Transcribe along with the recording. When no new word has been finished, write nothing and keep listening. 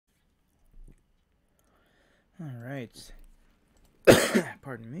All right.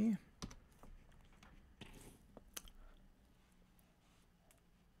 Pardon me.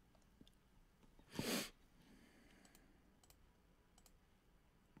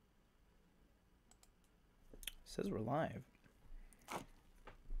 Says we're live.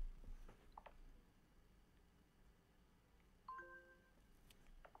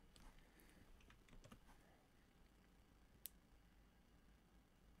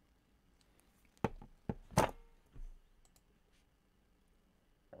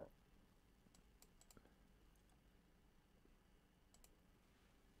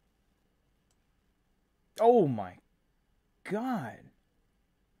 Oh my God.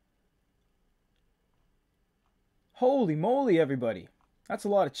 Holy moly, everybody. That's a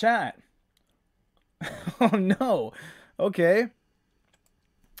lot of chat. Oh no. Okay.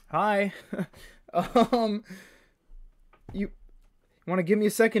 Hi. um you want to give me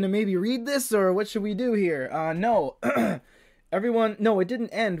a second to maybe read this, or what should we do here? No. Everyone, no, it didn't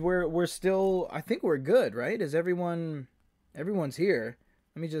end. We're still, I think we're good, right? Is everyone's here.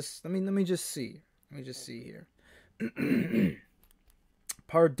 Let me just see. Let me just see here.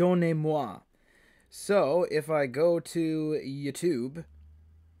 Pardonnez-moi. So, if I go to YouTube,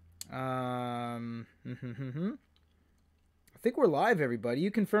 I think we're live, everybody.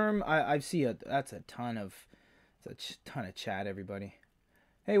 You confirm? I see that's a ton of chat, everybody.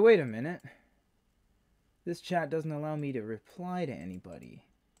 Hey, wait a minute. This chat doesn't allow me to reply to anybody.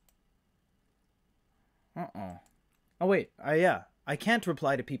 Oh wait, yeah. I can't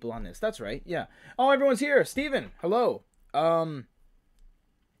reply to people on this. That's right. Yeah. Oh, everyone's here. Steven, hello. Uh-oh.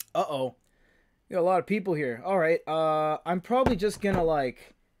 You got a lot of people here. All right. I'm probably just gonna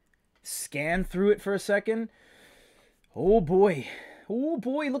like scan through it for a second. Oh boy. Oh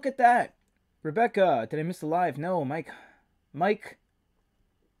boy, look at that. Rebecca, did I miss the live? No, Mike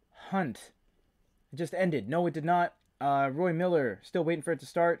Hunt. It just ended. No, it did not. Roy Miller, still waiting for it to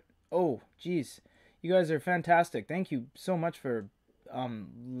start. Oh, geez. You guys are fantastic. Thank you so much for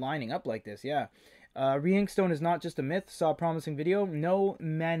lining up like this. Yeah. Re-Inkstone is not just a myth. Saw a promising video. No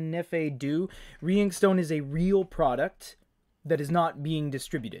manife do. Re-Inkstone is a real product that is not being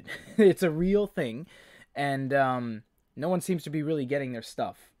distributed. It's a real thing. And no one seems to be really getting their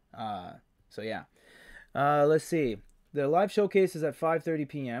stuff. So yeah. Let's see. The live showcase is at 5:30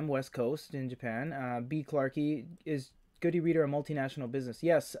 p.m. West Coast in Japan. B. Clarkey, is Good e-Reader a multinational business?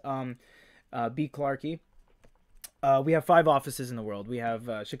 Yes. B. Clarkey. We have 5 offices in the world. We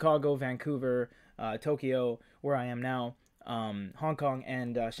have Chicago, Vancouver, Tokyo, where I am now, Hong Kong,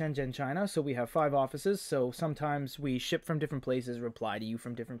 and Shenzhen, China. So we have 5 offices. So sometimes we ship from different places, reply to you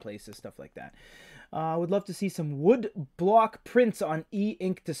from different places, stuff like that. Would love to see some wood block prints on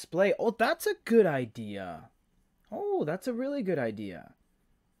e-ink display. Oh, that's a good idea. Oh, that's a really good idea.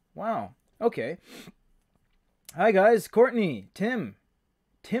 Wow. Okay. Hi, guys. Courtney, Tim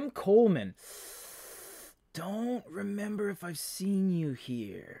Coleman. Don't remember if I've seen you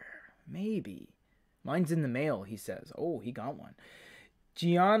here. Maybe. Mine's in the mail, he says. Oh, he got one.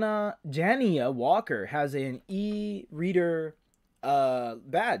 Jania Walker has an e-reader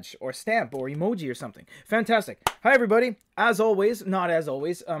badge or stamp or emoji or something. Fantastic. Hi, everybody. As always, not as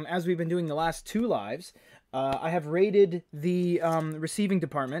always, as we've been doing the last 2 lives, I have raided the receiving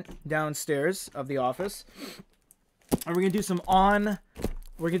department downstairs of the office. And we're going to do some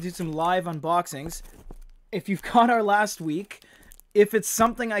live unboxings. If you've caught our last week, if it's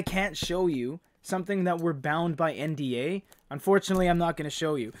something I can't show you, something that we're bound by NDA, unfortunately, I'm not going to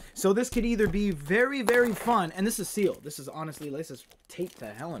show you. So this could either be very, very fun, and this is sealed. This is honestly, let's just tape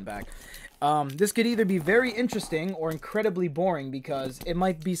the hell in back. This could either be very interesting or incredibly boring because it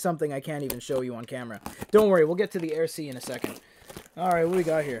might be something I can't even show you on camera. Don't worry, we'll get to the Air C in a second. All right, what do we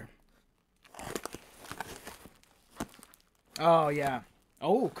got here? Oh, yeah.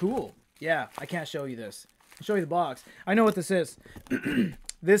 Oh, cool. Yeah, I can't show you this. I'll show you the box. I know what this is.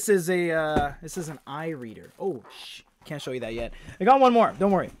 This is an eye reader. Oh, can't show you that yet. I got one more.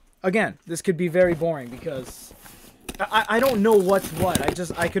 Don't worry. Again, this could be very boring because I don't know what's what.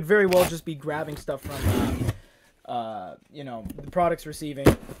 I could very well just be grabbing stuff from you know, the products receiving.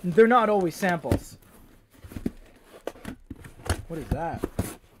 They're not always samples. What is that?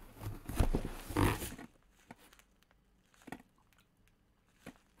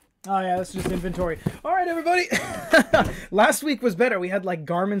 Oh, yeah, that's just inventory. All right, everybody. Last week was better. We had, like,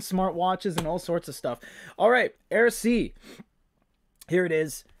 Garmin smartwatches and all sorts of stuff. All right, Air C. Here it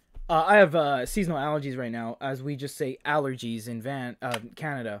is. I have seasonal allergies right now, as we just say allergies in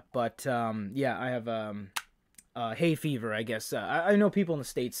Canada. But, yeah, I have hay fever, I guess. I know people in the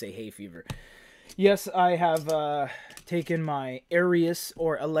States say hay fever. Yes, I have taken my Arius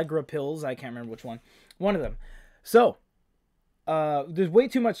or Allegra pills. I can't remember which one. One of them. So, there's way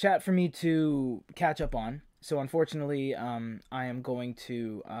too much chat for me to catch up on. So unfortunately, I am going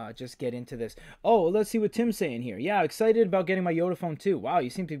to just get into this. Oh, let's see what Tim's saying here. Yeah, excited about getting my Yoda phone too. Wow,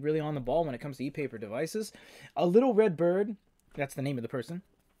 you seem to be really on the ball when it comes to e-paper devices. A Little Red Bird, that's the name of the person,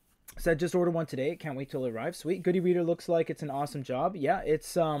 said just order one today. Can't wait till it arrives. Sweet. Goody Reader looks like it's an awesome job. Yeah,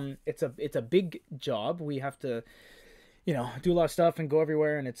 it's a big job. We have to, do a lot of stuff and go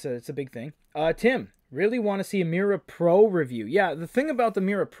everywhere, and it's a big thing. Tim, really want to see a Mira Pro review. Yeah, the thing about the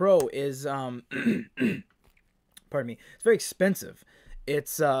Mira Pro is pardon me, it's very expensive.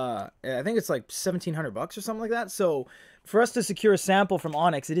 It's I think it's like $1,700 or something like that. So for us to secure a sample from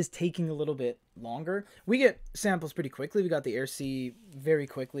Onyx, it is taking a little bit longer. We get samples pretty quickly. We got the Air C very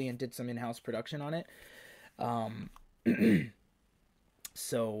quickly and did some in-house production on it.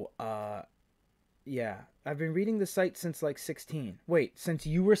 Yeah, I've been reading the site since like 16. Wait, since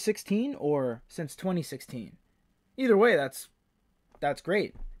you were 16 or since 2016? Either way, that's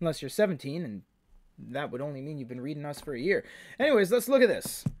great. Unless you're 17, and that would only mean you've been reading us for a year. Anyways, let's look at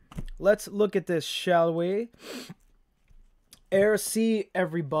this. Let's look at this, shall we? Air C,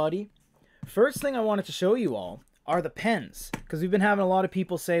 everybody. First thing I wanted to show you all are the pens, because we've been having a lot of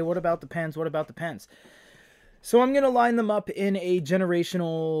people say, what about the pens? What about the pens? So I'm going to line them up in a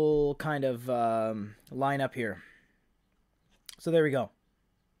generational kind of lineup here. So there we go.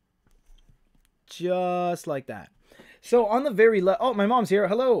 Just like that. So on the very left, oh, my mom's here.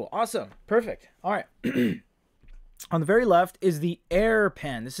 Hello. Awesome. Perfect. All right. On the very left is the Air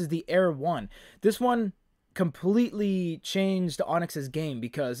pen. This is the Air 1. This one completely changed Onyx's game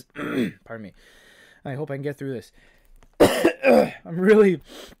because, pardon me, I hope I can get through this.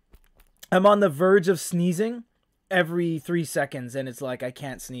 I'm on the verge of sneezing every 3 seconds, and it's like I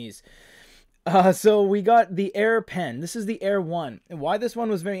can't sneeze. So we got the Air pen. This is the Air 1. And why this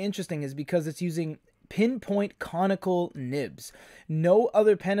one was very interesting is because it's using pinpoint conical nibs. No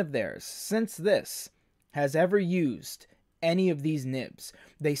other pen of theirs since this has ever used any of these nibs.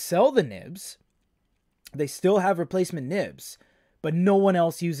 They sell the nibs. They still have replacement nibs, but no one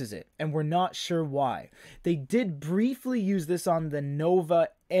else uses it, and we're not sure why. They did briefly use this on the Nova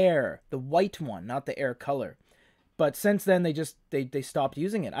Air, the white one, not the Air color. But since then, they stopped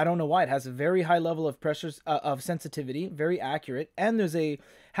using it. I don't know why. It has a very high level of pressures of sensitivity, very accurate, and there's a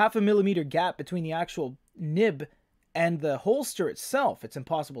 0.5 millimeter gap between the actual nib and the holster itself. It's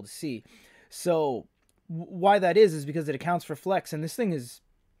impossible to see. So why that is because it accounts for flex, and this thing is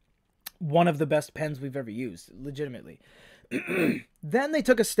one of the best pens we've ever used, legitimately. Then they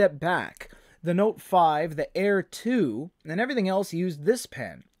took a step back. The Note 5, the Air 2, and everything else used this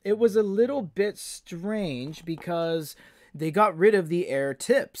pen. It was a little bit strange because they got rid of the Air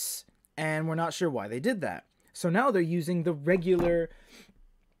tips, and we're not sure why they did that. So now they're using the regular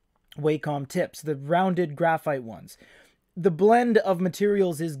Wacom tips, the rounded graphite ones. The blend of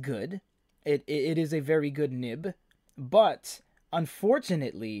materials is good. It is a very good nib, but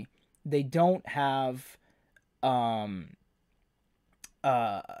unfortunately, they don't have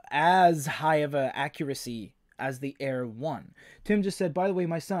as high of an accuracy as the Air 1. Tim just said, by the way,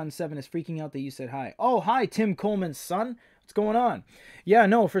 my son, 7, is freaking out that you said hi. Oh, hi, Tim Coleman's son. What's going on? Yeah,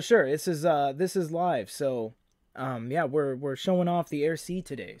 no, for sure. This is live. So, yeah, we're showing off the Air C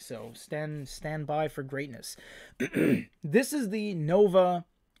today. So stand by for greatness. This is the Nova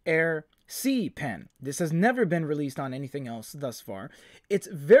Air C pen. This has never been released on anything else thus far. It's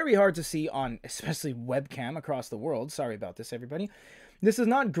very hard to see on especially webcam across the world. Sorry about this, everybody. This is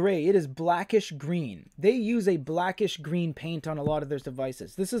not gray. It is blackish green. They use a blackish green paint on a lot of their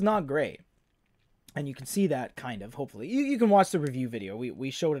devices. This is not gray. And you can see that kind of, hopefully. You can watch the review video.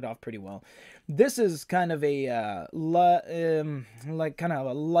 We showed it off pretty well. This is kind of a kind of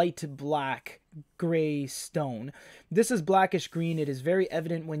a light black gray stone. This is blackish green. It is very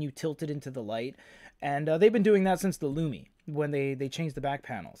evident when you tilt it into the light. And they've been doing that since the Lumi, when they changed the back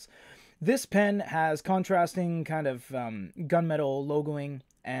panels. This pen has contrasting kind of gunmetal logoing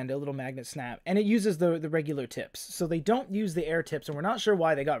and a little magnet snap, and it uses the regular tips. So they don't use the Air tips, and we're not sure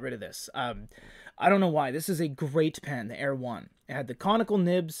why they got rid of this. I don't know why. This is a great pen, the Air 1. It had the conical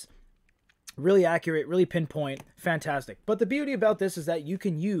nibs, really accurate, really pinpoint, fantastic. But the beauty about this is that you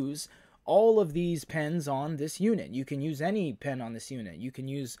can use all of these pens on this unit. You can use any pen on this unit. You can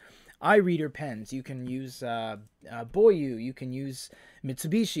use iReader pens. You can use Boyu. You can use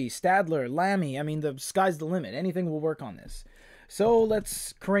Mitsubishi, Stadler, Lamy. I mean, the sky's the limit. Anything will work on this. So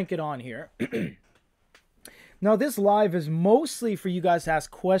let's crank it on here. Now, this live is mostly for you guys to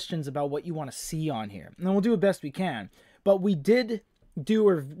ask questions about what you want to see on here. And we'll do the best we can. But we did do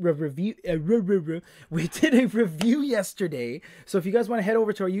a review. We did a review yesterday. So if you guys want to head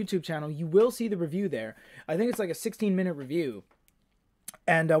over to our YouTube channel, you will see the review there. I think it's like a 16-minute review.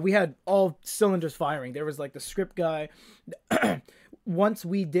 And we had all cylinders firing. There was like the script guy. Once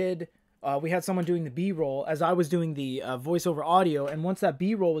we did, we had someone doing the B-roll as I was doing the voiceover audio. And once that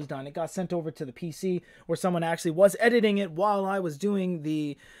B-roll was done, it got sent over to the PC where someone actually was editing it while I was doing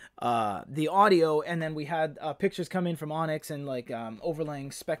the audio. And then we had pictures come in from Onyx and like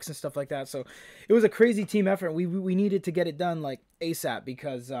overlaying specs and stuff like that. So it was a crazy team effort. We needed to get it done like ASAP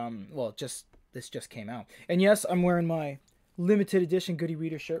because, well, this just came out. And yes, I'm wearing my limited edition Goody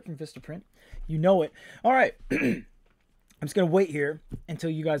Reader shirt from Vistaprint. You know it. All right. I'm just going to wait here until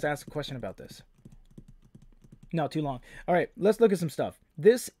you guys ask a question about this. No, too long. All right, let's look at some stuff.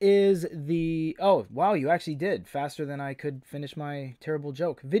 This is the... Oh, wow, you actually did. Faster than I could finish my terrible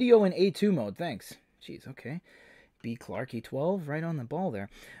joke. Video in A2 mode. Thanks. Jeez, okay. B. Clarky 12, right on the ball there.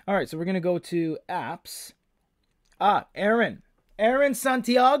 All right, so we're going to go to apps. Ah, Aaron. Aaron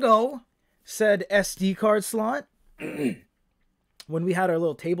Santiago said SD card slot. When we had our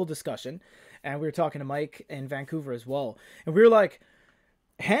little table discussion, and we were talking to Mike in Vancouver as well, and we were like,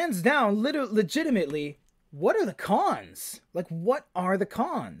 hands down, legitimately, what are the cons? Like, what are the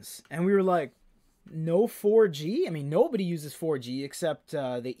cons? And we were like, no 4G? I mean, nobody uses 4G except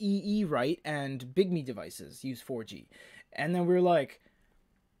the EE, right? And Big Me devices use 4G. And then we were like,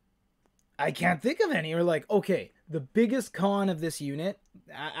 I can't think of any. We're like, okay, the biggest con of this unit,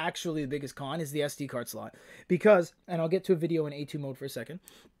 actually the biggest con, is the SD card slot. Because, and I'll get to a video in A2 mode for a second,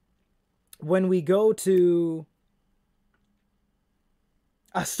 when we go to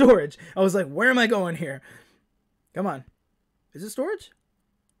storage, I was like, where am I going here? Come on. Is it storage?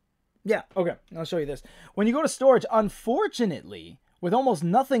 Yeah, okay, I'll show you this. When you go to storage, unfortunately, with almost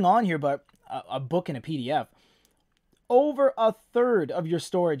nothing on here but a book and a PDF, over a third of your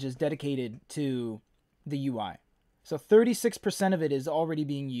storage is dedicated to the UI. So 36% of it is already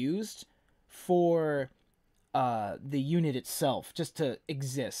being used for the unit itself, just to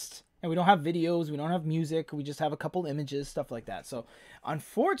exist. And we don't have videos, we don't have music, we just have a couple images, stuff like that. So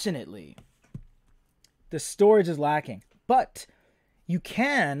unfortunately, the storage is lacking. But you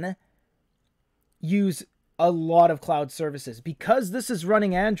can use a lot of cloud services. Because this is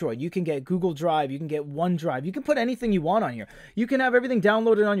running Android, you can get Google Drive, you can get OneDrive, you can put anything you want on here. You can have everything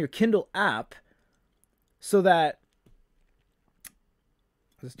downloaded on your Kindle app so that,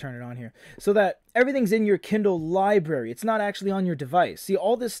 let's turn it on here, so that everything's in your Kindle library. It's not actually on your device. See,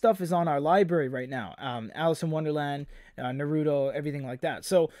 all this stuff is on our library right now. Alice in Wonderland, Naruto, everything like that.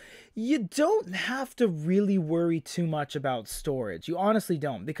 So you don't have to really worry too much about storage. You honestly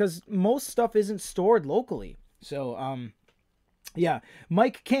don't, because most stuff isn't stored locally. So, yeah.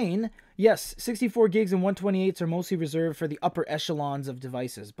 Mike Kane, yes, 64 gigs and 128s are mostly reserved for the upper echelons of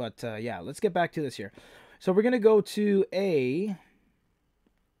devices. But, yeah, let's get back to this here. So we're going to go to a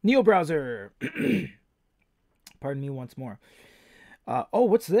Neo browser. Pardon me once more. Oh,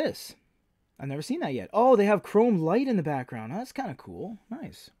 what's this? I've never seen that yet. Oh, they have Chrome Light in the background. Oh, that's kind of cool.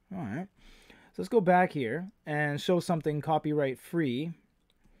 Nice. All right. So let's go back here and show something copyright free.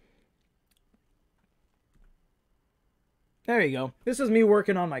 There you go. This is me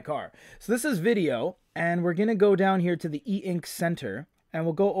working on my car. So this is video, and we're going to go down here to the e-ink center, and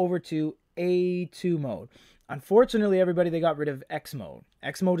we'll go over to A2 mode. Unfortunately, everybody, they got rid of X mode.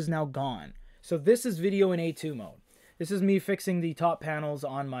 X mode is now gone. So this is video in A2 mode. This is me fixing the top panels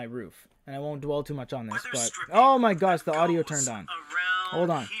on my roof. And I won't dwell too much on this, but... Oh my gosh, the audio turned on. Hold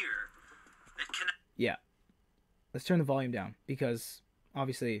on. Yeah. Let's turn the volume down, because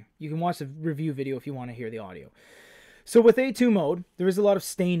obviously you can watch the review video if you want to hear the audio. So with A2 mode, there is a lot of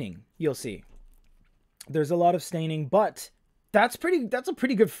staining, you'll see. There's a lot of staining, but that's a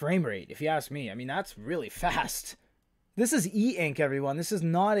pretty good frame rate, if you ask me. I mean, that's really fast. This is e-ink, everyone. This is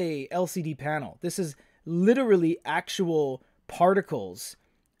not a LCD panel. This is literally actual particles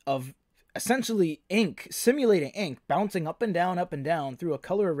of essentially ink, simulating ink, bouncing up and down through a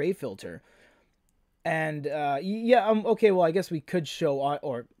color array filter. And yeah, okay, well, I guess we could show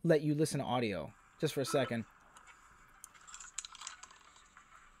or let you listen to audio just for a second.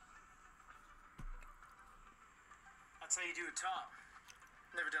 That's how you do it, Tom.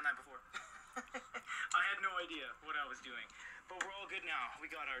 Never done that before. I had no idea what I was doing. But we're all good now. We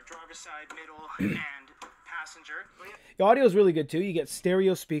got our driver's side, middle, and passenger. The audio is really good too. You get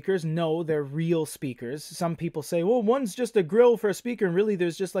stereo speakers. No, they're real speakers. Some people say, well, one's just a grill for a speaker, and really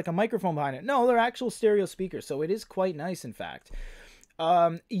there's just like a microphone behind it. No, they're actual stereo speakers. So it is quite nice, in fact.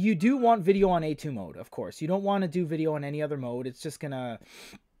 You do want video on A2 mode, of course. You don't want to do video on any other mode. It's just going to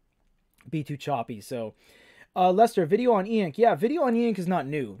be too choppy. So Lester, video on e-ink. Yeah, video on e-ink is not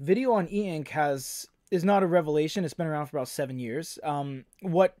new. Video on e-ink is not a revelation. It's been around for about 7 years.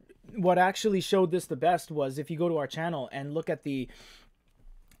 What actually showed this the best was if you go to our channel and look at the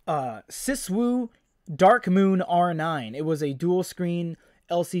Siswu Dark Moon R9. It was a dual screen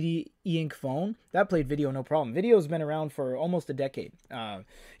LCD e-ink phone that played video no problem. Video's been around for almost a decade.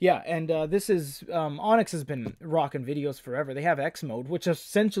 Yeah, and this is Onyx has been rocking videos forever. They have X mode, which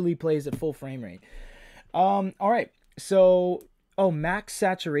essentially plays at full frame rate. All right, so max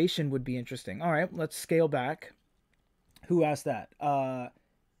saturation would be interesting. All right, let's scale back. Who asked that?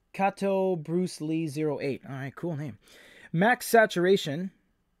 Kato Bruce Lee 08. All right, cool name. Max saturation.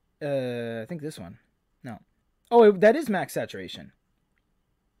 I think this one. No. Oh, that is max saturation.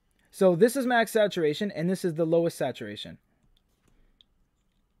 So this is max saturation, and this is the lowest saturation.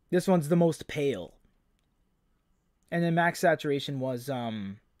 This one's the most pale. And then max saturation was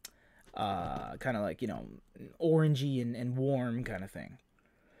kind of like, you know, orangey and warm kind of thing.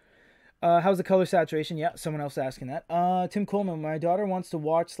 How's the color saturation? Yeah, someone else asking that. Tim Coleman, my daughter wants to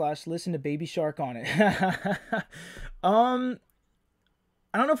watch / listen to Baby Shark on it.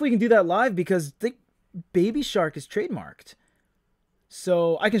 I don't know if we can do that live because the Baby Shark is trademarked.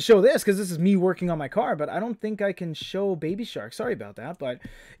 So I can show this because this is me working on my car, but I don't think I can show Baby Shark. Sorry about that, but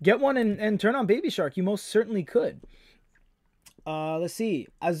get one and turn on Baby Shark. You most certainly could. Let's see.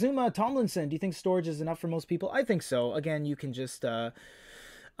 Azuma Tomlinson, do you think storage is enough for most people? I think so. Again, you can just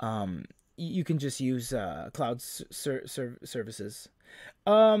use cloud services.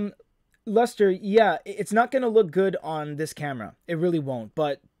 Lester, yeah, it's not going to look good on this camera. It really won't.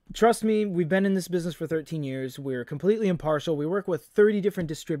 But trust me, we've been in this business for 13 years. We're completely impartial. We work with 30 different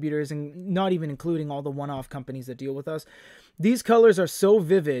distributors, and not even including all the one-off companies that deal with us. These colors are so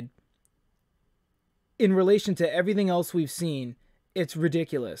vivid in relation to everything else we've seen. It's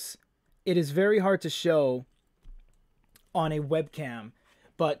ridiculous. It is very hard to show on a webcam.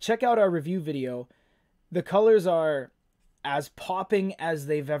 But check out our review video. The colors are as popping as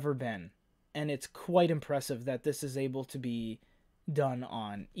they've ever been. And it's quite impressive that this is able to be done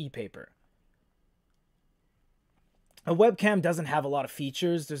on e-paper. A webcam doesn't have a lot of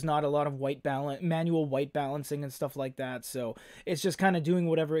features. There's not a lot of manual white balancing and stuff like that. So it's just kind of doing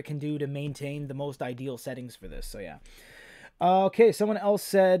whatever it can do to maintain the most ideal settings for this. So yeah. Okay, someone else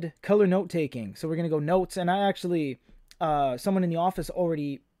said color note taking. So we're going to go notes. And I actually... someone in the office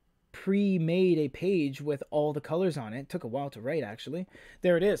already pre-made a page with all the colors on it. Took a while to write, actually.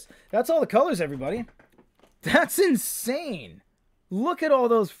 There it is. That's all the colors, everybody. That's insane. Look at all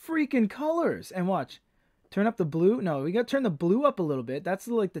those freaking colors. And watch. Turn up the blue. No, we got to turn the blue up a little bit. That's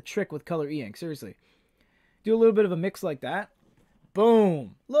like the trick with color e-ink. Seriously. Do a little bit of a mix like that.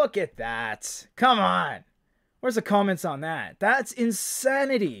 Boom. Look at that. Come on. Where's the comments on that? That's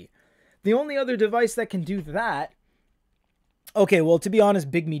insanity. The only other device that can do that... Okay, well, to be honest,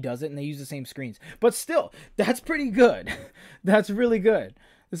 Big Me does it, and they use the same screens. But still, that's pretty good. That's really good.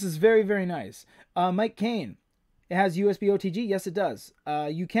 This is very, very nice. Mike Kane, it has USB OTG? Yes, it does.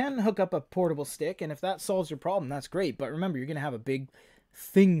 You can hook up a portable stick, and if that solves your problem, that's great. But remember, you're going to have a big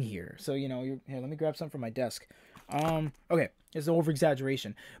thing here. So, you know, here, let me grab something from my desk. Okay, it's an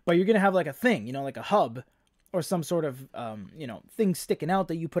over-exaggeration. But you're going to have like a thing, you know, like a hub or some sort of, you know, thing sticking out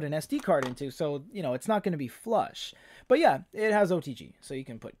that you put an SD card into. So, you know, it's not going to be flush. But yeah, it has OTG. So you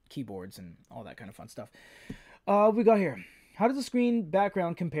can put keyboards and all that kind of fun stuff. We got here. How does the screen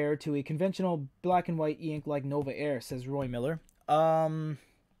background compare to a conventional black and white e-ink like Nova Air, says Roy Miller. I'm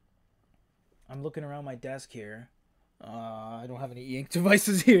looking around my desk here. I don't have any e-ink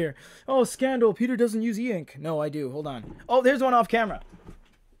devices here. Oh, scandal. Peter doesn't use e-ink. No, I do. Hold on. Oh, there's one off camera.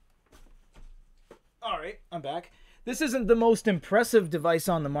 All right, I'm back. This isn't the most impressive device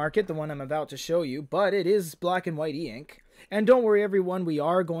on the market, the one I'm about to show you, but it is black and white e-ink. And don't worry, everyone, we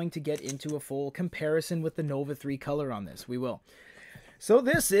are going to get into a full comparison with the Nova 3 color on this. We will. So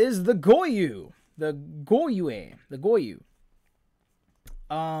this is the Goyu. The Goyu.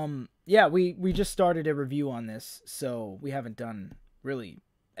 Yeah, we just started a review on this, so we haven't done really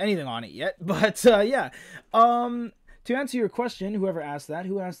anything on it yet. But, yeah. To answer your question, whoever asked that,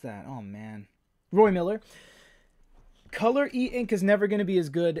 who asked that? Oh, man. Roy Miller. Color e-ink is never going to be as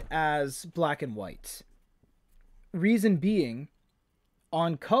good as black and white. Reason being,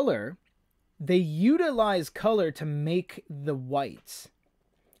 on color, they utilize color to make the whites.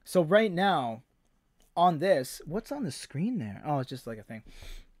 So right now, on this, what's on the screen there? Oh, it's just like a thing.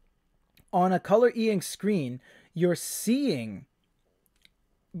 On a color e-ink screen, you're seeing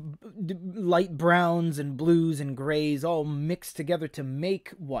light browns and blues and grays all mixed together to make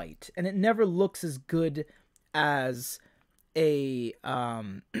white, and it never looks as good as a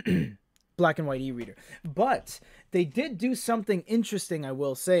black and white e-reader. But they did do something interesting, I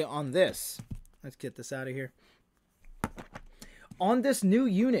will say, on this. Let's get this out of here. On this new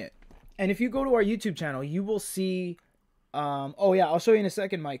unit, and if you go to our YouTube channel, you will see... oh, yeah, I'll show you in a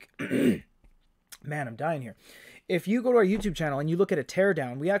second, Mike. Man, I'm dying here. If you go to our YouTube channel and you look at a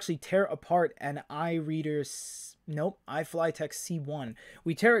teardown, we actually tear apart an iFlytex C1.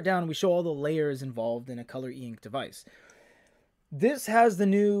 We tear it down and we show all the layers involved in a color e-ink device. This has the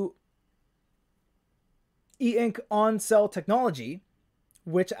new e-ink on-cell technology,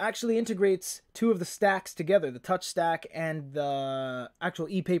 which actually integrates two of the stacks together, the touch stack and the actual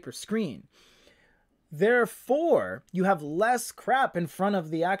e-paper screen. Therefore, you have less crap in front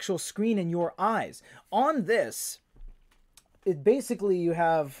of the actual screen in your eyes. On this, it basically you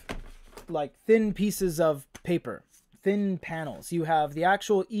have like thin pieces of paper, thin panels. You have the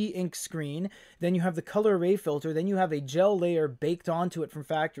actual e-ink screen, then you have the color array filter, then you have a gel layer baked onto it from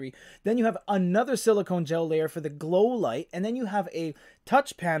factory, then you have another silicone gel layer for the glow light, and then you have a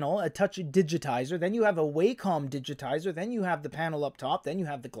touch panel, a touch digitizer, then you have a Wacom digitizer, then you have the panel up top, then you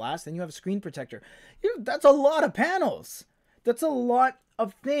have the glass, then you have a screen protector. That's a lot of panels. That's a lot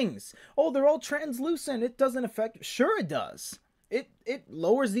of things. Oh, they're all translucent. It doesn't affect... Sure it does. It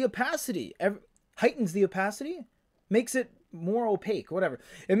lowers the opacity. Heightens the opacity. Makes it more opaque, whatever.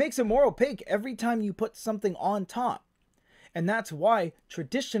 It makes it more opaque every time you put something on top. And that's why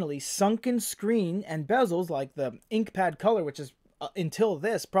traditionally sunken screen and bezels like the InkPad Color, which is until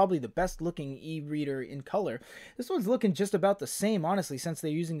this probably the best looking e-reader in color. This one's looking just about the same, honestly, since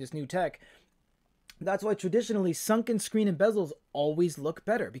they're using this new tech. That's why traditionally sunken screen and bezels always look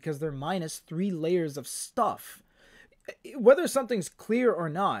better, because they're minus 3 layers of stuff. Whether something's clear or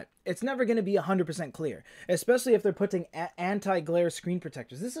not, it's never going to be 100% clear, especially if they're putting anti-glare screen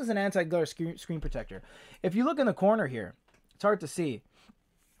protectors. This is an anti-glare screen protector. If you look in the corner here, it's hard to see.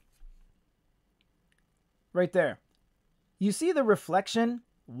 Right there. You see the reflection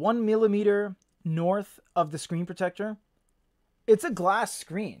 1 millimeter north of the screen protector? It's a glass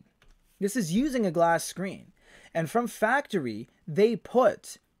screen. This is using a glass screen. And from factory, they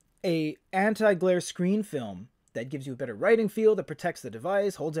put a anti-glare screen film that gives you a better writing feel, that protects the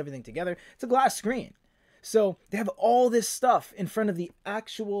device, holds everything together. It's a glass screen. So they have all this stuff in front of the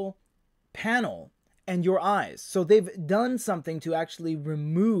actual panel and your eyes. So they've done something to actually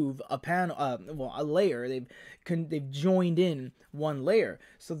remove a panel, a layer. They've joined in one layer.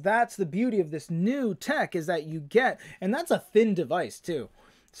 So that's the beauty of this new tech, is that you get, and that's a thin device too.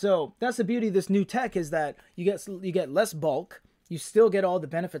 So that's the beauty of this new tech, is that you get less bulk. You still get all the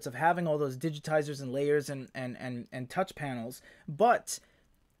benefits of having all those digitizers and layers and touch panels, but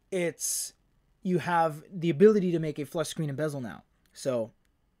you have the ability to make a flush screen and bezel now. So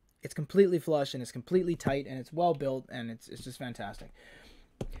it's completely flush and it's completely tight and it's well built and it's just fantastic.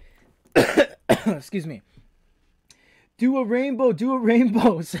 Excuse me. Do a rainbow,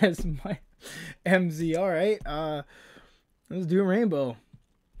 says my MZ. All right, let's do a rainbow.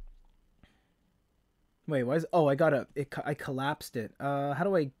 Wait, why is... Oh, I collapsed it. How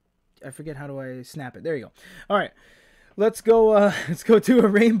do I forget how do I snap it. There you go. All right. Let's go to a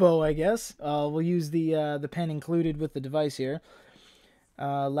rainbow, I guess. We'll use the pen included with the device here.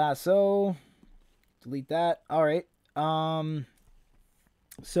 Lasso. Delete that. All right.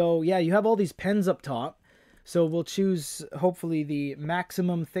 So yeah, you have all these pens up top. So we'll choose hopefully the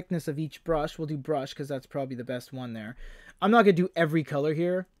maximum thickness of each brush. We'll do brush because that's probably the best one there. I'm not going to do every color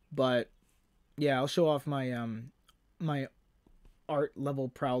here, but yeah, I'll show off my my art level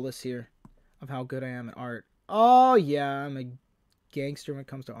prowess here of how good I am at art. Oh yeah, I'm a gangster when it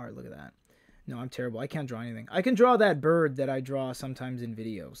comes to art. Look at that. No, I'm terrible. I can't draw anything. I can draw that bird that I draw sometimes in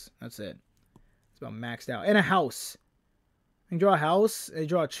videos. That's it. It's about maxed out. And a house. I can draw a house. I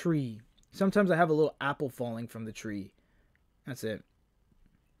draw a tree. Sometimes I have a little apple falling from the tree. That's it.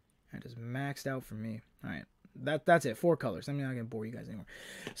 That is maxed out for me. All right. That's it. 4 colors. I'm not gonna bore you guys anymore.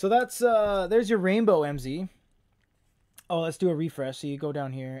 So that's there's your rainbow, MZ. Oh, let's do a refresh. So you go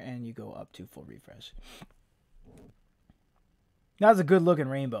down here and you go up to full refresh. That's a good looking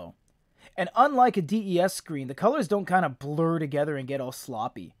rainbow. And unlike a DES screen, the colors don't kind of blur together and get all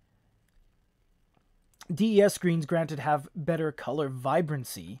sloppy. DES screens, granted, have better color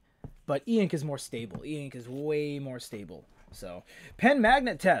vibrancy, but e-ink is more stable. E-ink is way more stable. So, pen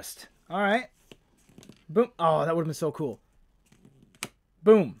magnet test. All right. Boom. Oh, that would have been so cool.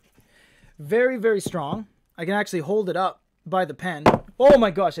 Boom. Very, very strong. I can actually hold it up by the pen. Oh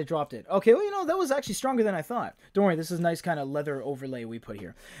my gosh, I dropped it. Okay, well, you know, that was actually stronger than I thought. Don't worry, this is nice kind of leather overlay we put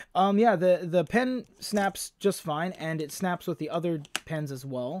here. Yeah, the pen snaps just fine, and it snaps with the other pens as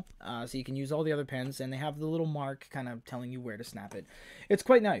well. So you can use all the other pens, and they have the little mark kind of telling you where to snap it. It's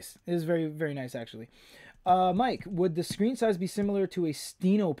quite nice. It is very, very nice, actually. Mike, would the screen size be similar to a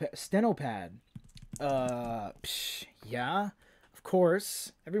Stenopad? Yeah, of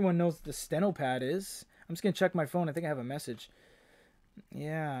course. Everyone knows what the Stenopad is. I'm just going to check my phone. I think I have a message.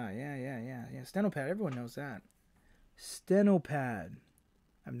 Yeah. Stenopad. Everyone knows that. Stenopad.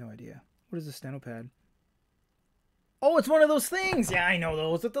 I have no idea. What is a Stenopad? Oh, it's one of those things. Yeah, I know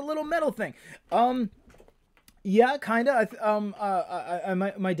those with the little metal thing. Yeah, kind of.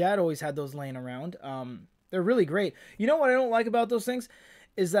 My dad always had those laying around. They're really great. You know what I don't like about those things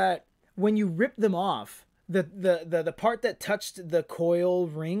is that when you rip them off, the part that touched the coil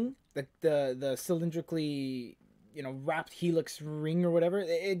ring, the cylindrically, you know, wrapped helix ring or whatever,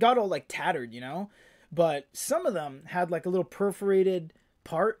 it got all like tattered, you know. But some of them had like a little perforated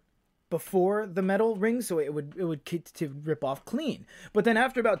part before the metal ring, so it would to rip off clean. But then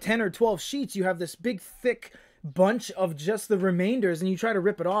after about 10 or 12 sheets, you have this big thick bunch of just the remainders, and you try to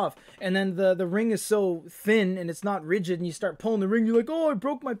rip it off, and then the ring is so thin and it's not rigid, and you start pulling the ring, you're like, oh, I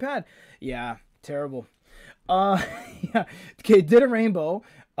broke my pad. Yeah, terrible. Yeah. Okay, did a rainbow.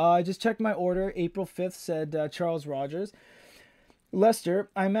 I just checked my order. April 5th, said Charles Rogers. Lester,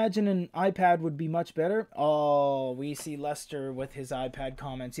 I imagine an iPad would be much better. Oh, we see Lester with his iPad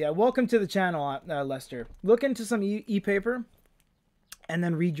comments. Yeah, welcome to the channel, Lester. Look into some e-paper and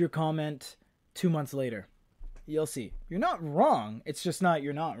then read your comment 2 months later. You'll see. You're not wrong. It's just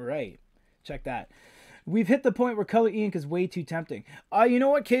you're not right. Check that. We've hit the point where color ink is way too tempting. You know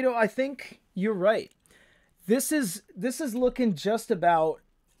what, Kato? I think you're right. This is looking just about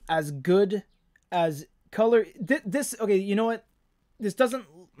as good as color. This okay, you know what? This doesn't,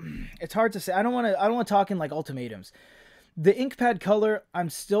 it's hard to say. I don't want to talk in like ultimatums. The InkPad color,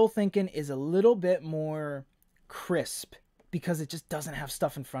 I'm still thinking, is a little bit more crisp because it just doesn't have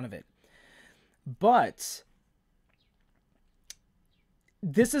stuff in front of it. But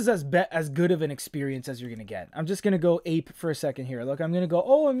this is as good of an experience as you're going to get. I'm just going to go ape for a second here. Look, I'm going to go,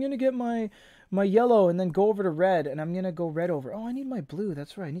 oh, I'm going to get my yellow and then go over to red, and I'm going to go red over. Oh, I need my blue.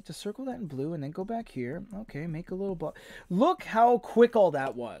 That's right. I need to circle that in blue and then go back here. Okay, make a little block. Look how quick all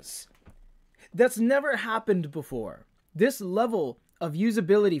that was. That's never happened before. This level of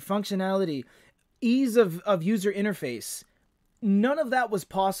usability, functionality, ease of user interface, none of that was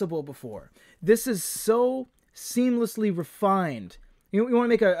possible before. This is so seamlessly refined. You want to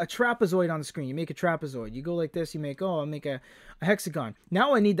make a trapezoid on the screen. You make a trapezoid. You go like this. You make, I'll make a hexagon.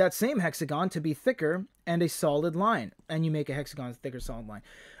 Now I need that same hexagon to be thicker and a solid line. And you make a hexagon, thicker, solid line.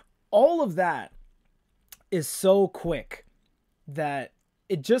 All of that is so quick that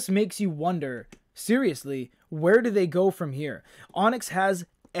it just makes you wonder, seriously, where do they go from here? Onyx has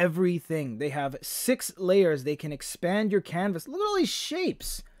everything. They have 6 layers. They can expand your canvas. Look at all these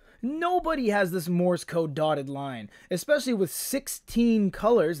shapes. Nobody has this Morse code dotted line, especially with 16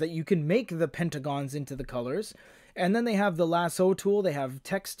 colors that you can make the pentagons into the colors. And then they have the lasso tool. They have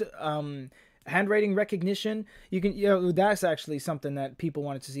text, handwriting recognition. You can, that's actually something that people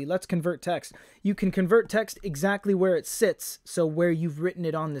wanted to see. Let's convert text. You can convert text exactly where it sits, so where you've written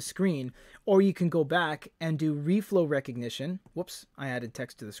it on the screen, or you can go back and do reflow recognition. Whoops, I added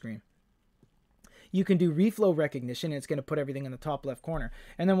text to the screen. You can do reflow recognition, and it's going to put everything in the top left corner.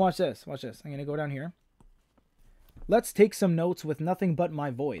 And then watch this. Watch this. I'm going to go down here. Let's take some notes with nothing but my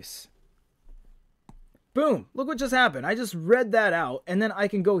voice. Boom. Look what just happened. I just read that out, and then I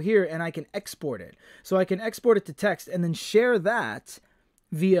can go here and I can export it. So I can export it to text and then share that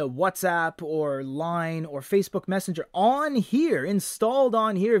via WhatsApp or Line or Facebook Messenger on here, installed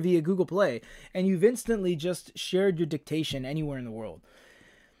on here via Google Play. And you've instantly just shared your dictation anywhere in the world.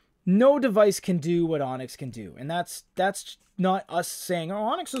 No device can do what Onyx can do. And that's not us saying, oh,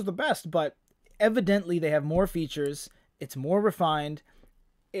 Onyx is the best, but evidently they have more features. It's more refined.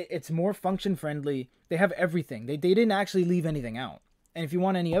 It's more function friendly. They have everything. They didn't actually leave anything out. And if you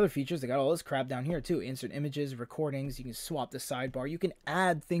want any other features, they got all this crap down here too. Insert images, recordings. You can swap the sidebar. You can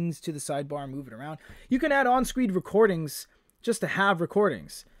add things to the sidebar and move it around. You can add on-screen recordings just to have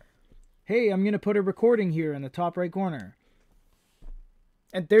recordings. Hey, I'm going to put a recording here in the top right corner.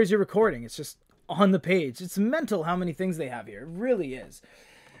 And there's your recording. It's just on the page. It's mental how many things they have here. It really is.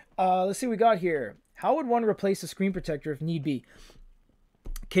 Let's see what we got here. How would one replace a screen protector if need be?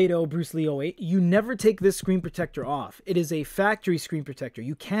 Kato, Bruce Lee 08. You never take this screen protector off. It is a factory screen protector.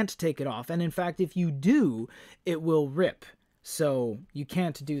 You can't take it off. And in fact, if you do, it will rip. So you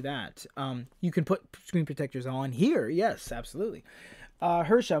can't do that. You can put screen protectors on here. Yes, absolutely.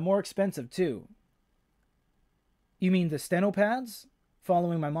 Hersha, more expensive too. You mean the steno pads?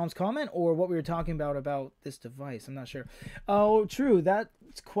 Following my mom's comment, or what we were talking about this device? I'm not sure. Oh, true.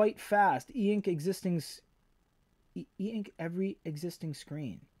 That's quite fast. E-ink E-ink every existing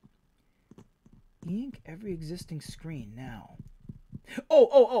screen. E-ink every existing screen now.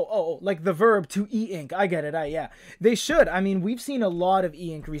 Oh, like the verb to e-ink. I get it. Yeah. They should. I mean, we've seen a lot of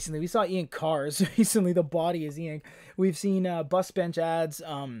e-ink recently. We saw e-ink cars recently. The body is e-ink. We've seen bus bench ads,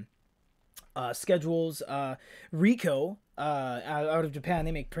 schedules, Ricoh, out of Japan.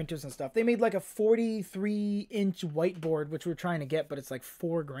 They make printers and stuff. They made like a 43-inch whiteboard, which we're trying to get, but it's like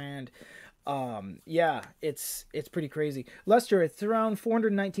 $4,000. Yeah, it's pretty crazy. Lester, it's around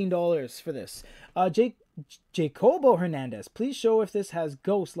 $419 for this. Jacobo Hernandez, please show if this has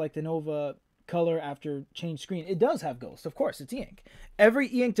ghost like the Nova color after change screen. It does have ghost, of course. It's e-ink. Every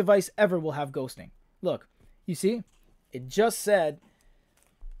e-ink device ever will have ghosting. Look, you see, it just said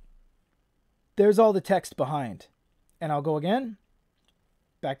there's all the text behind. And I'll go again.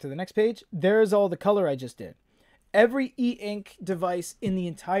 Back to the next page. There's all the color I just did. Every e-ink device in the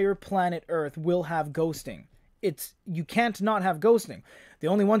entire planet Earth will have ghosting. You can't not have ghosting. The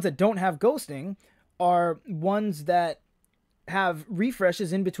only ones that don't have ghosting are ones that have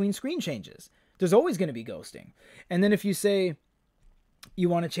refreshes in between screen changes. There's always going to be ghosting. And then if you say you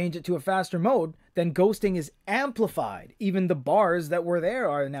want to change it to a faster mode, then ghosting is amplified. Even the bars that were there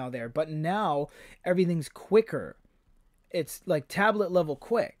are now there. But now everything's quicker. It's like tablet level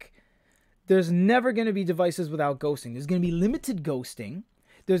quick. There's never going to be devices without ghosting. There's going to be limited ghosting.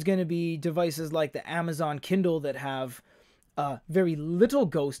 There's going to be devices like the Amazon Kindle that have very little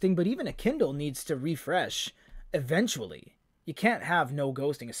ghosting, but even a Kindle needs to refresh eventually. You can't have no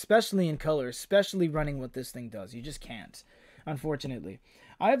ghosting, especially in color, especially running what this thing does. You just can't, unfortunately.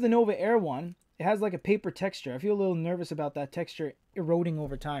 I have the Nova Air one. It has like a paper texture. I feel a little nervous about that texture eroding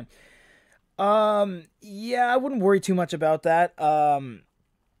over time. Yeah, I wouldn't worry too much about that.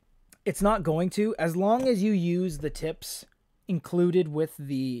 It's not going to, as long as you use the tips included with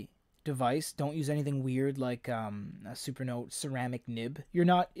the device. Don't use anything weird like a Supernote ceramic nib.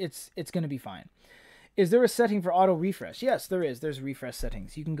 It's going to be fine. Is there a setting for auto refresh? Yes, there is. There's refresh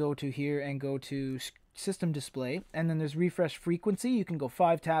settings. You can go to here and go to system display, and then there's refresh frequency. You can go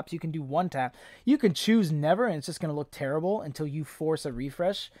 5 taps. You can do 1 tap. You can choose never, and it's just going to look terrible until you force a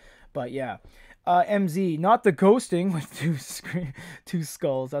refresh. But yeah. MZ, not the ghosting with two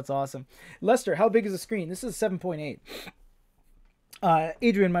skulls. That's awesome. Lester, how big is the screen? This is 7.8.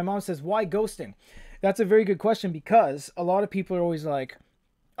 Adrian, my mom says, why ghosting? That's a very good question, because a lot of people are always like,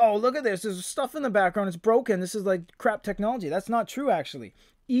 oh, look at this. There's stuff in the background. It's broken. This is like crap technology. That's not true, actually.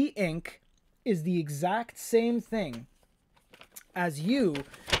 E-ink is the exact same thing as you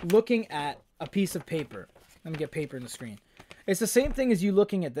looking at a piece of paper. Let me get paper in the screen. It's the same thing as you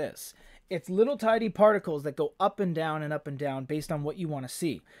looking at this. It's little tiny particles that go up and down based on what you want to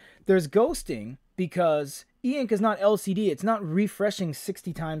see. There's ghosting because e-ink is not LCD. It's not refreshing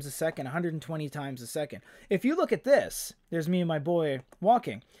 60 times a second, 120 times a second. If you look at this, there's me and my boy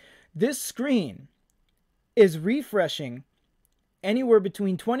walking. This screen is refreshing anywhere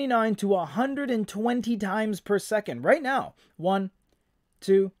between 29 to 120 times per second. Right now, 1,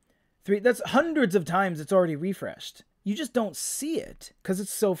 2, 3. That's hundreds of times it's already refreshed. You just don't see it because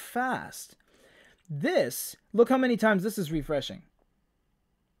it's so fast. This, look how many times this is refreshing.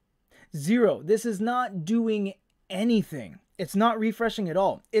 0. This is not doing anything. It's not refreshing at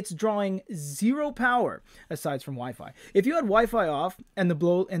all. It's drawing 0 power aside from Wi-Fi. If you had Wi-Fi off and the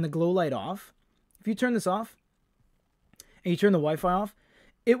glow light off, if you turn this off and you turn the Wi-Fi off,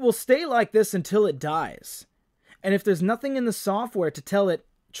 it will stay like this until it dies. And if there's nothing in the software to tell it,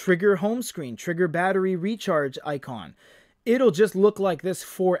 trigger home screen, trigger battery recharge icon, it'll just look like this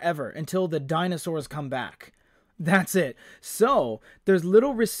forever until the dinosaurs come back. That's it. So there's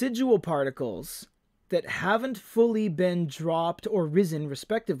little residual particles that haven't fully been dropped or risen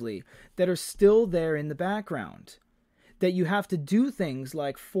respectively that are still there in the background, that you have to do things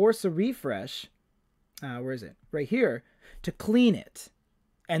like force a refresh, where is it? Right here, to clean it,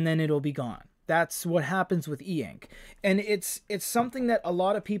 and then it'll be gone. That's what happens with e-ink. And it's something that a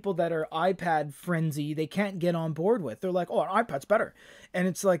lot of people that are iPad frenzy, they can't get on board with. They're like, oh, an iPad's better. And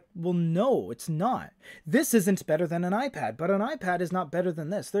it's like, well, no, it's not. This isn't better than an iPad, but an iPad is not better than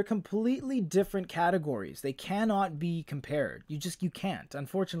this. They're completely different categories. They cannot be compared. You can't.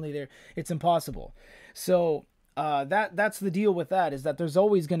 Unfortunately, it's impossible. So that's the deal with that, is that there's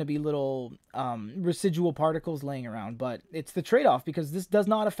always going to be little residual particles laying around, but it's the trade-off because this does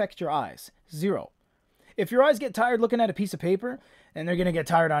not affect your eyes. 0. If your eyes get tired looking at a piece of paper, then they're going to get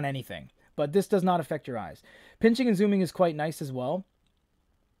tired on anything, but this does not affect your eyes. Pinching and zooming is quite nice as well.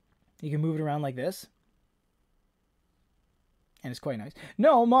 You can move it around like this. And it's quite nice.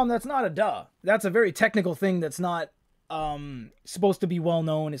 No, Mom, that's not a duh. That's a very technical thing that's not supposed to be well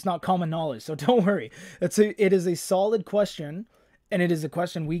known. It's not common knowledge, so don't worry. It is a solid question, and it is a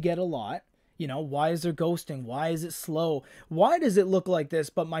question we get a lot. You know, why is there ghosting? Why is it slow? Why does it look like this,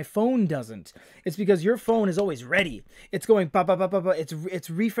 but my phone doesn't? It's because your phone is always ready. It's going ba ba ba ba ba. It's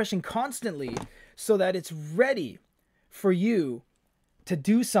refreshing constantly so that it's ready for you to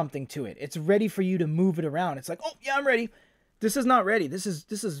do something to it. It's ready for you to move it around. It's like, oh yeah, I'm ready. This is not ready. This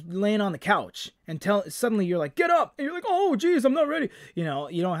is laying on the couch, and suddenly you're like, get up, and you're like, oh geez, I'm not ready. You know,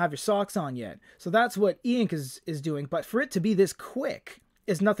 you don't have your socks on yet. So that's what e-ink is doing. But for it to be this quick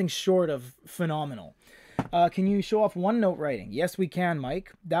is nothing short of phenomenal. Can you show off OneNote writing? Yes, we can,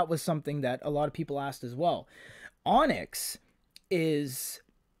 Mike. That was something that a lot of people asked as well. Onyx is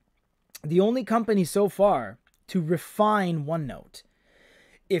the only company so far to refine OneNote.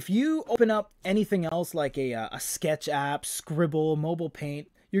 If you open up anything else like a sketch app, Scribble, Mobile Paint,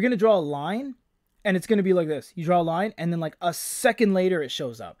 you're going to draw a line, and it's going to be like this. You draw a line, and then like a second later it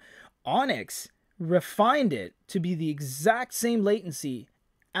shows up. Onyx refined it to be the exact same latency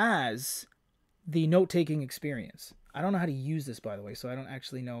as the note-taking experience. I don't know how to use this, by the way, so I don't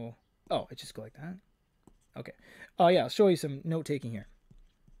actually know. Oh, I just go like that. Okay. Oh, yeah, I'll show you some note-taking here.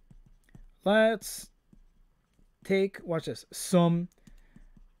 Let's take, watch this, some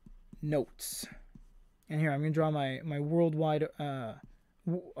notes. And here, I'm going to draw my worldwide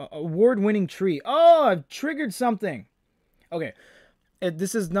award-winning tree. Oh, I've triggered something. Okay.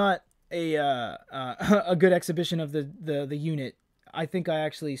 This is not a good exhibition of the unit. I think I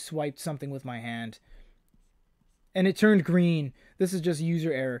actually swiped something with my hand. And it turned green. This is just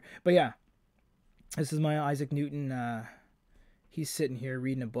user error. But yeah. This is my Isaac Newton. He's sitting here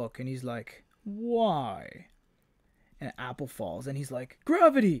reading a book, and he's like, why? And an apple falls, and he's like,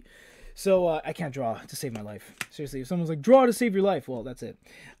 gravity! So I can't draw to save my life. Seriously, if someone's like, draw to save your life, well, that's it.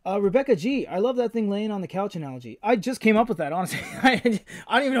 Rebecca G, I love that thing laying on the couch analogy. I just came up with that, honestly. I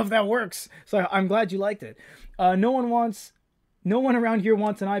don't even know if that works. So I'm glad you liked it. No one around here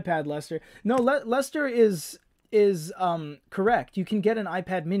wants an iPad, Lester. No, Lester is correct. You can get an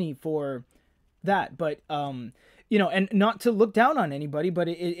iPad mini for that, but you know, and not to look down on anybody, but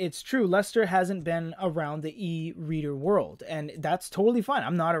it's true. Lester hasn't been around the e-reader world, and that's totally fine.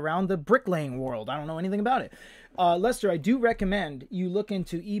 I'm not around the bricklaying world. I don't know anything about it. Lester, I do recommend you look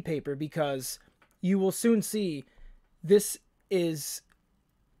into e-paper, because you will soon see this is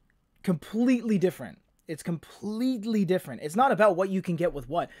completely different. It's completely different. It's not about what you can get with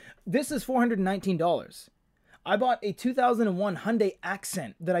what. This is $419. I bought a 2001 Hyundai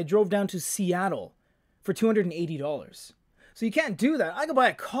Accent that I drove down to Seattle for $280. So you can't do that. I could buy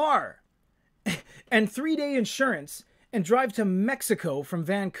a car and 3-day insurance and drive to Mexico from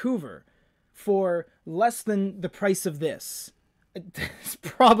Vancouver for less than the price of this. It's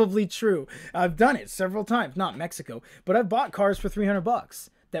probably true. I've done it several times. Not Mexico, but I've bought cars for $300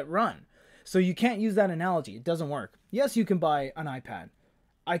 that run. So you can't use that analogy. It doesn't work. Yes, you can buy an iPad.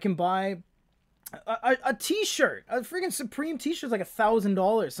 I can buy a t-shirt. A freaking Supreme t-shirt is like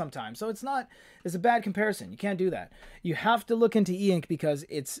 $1,000 sometimes. So it's a bad comparison. You can't do that. You have to look into e-ink, because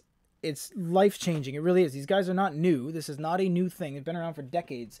it's life-changing. It really is. These guys are not new. This is not a new thing. It's been around for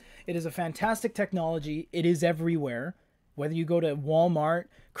decades. It is a fantastic technology. It is everywhere. Whether you go to Walmart,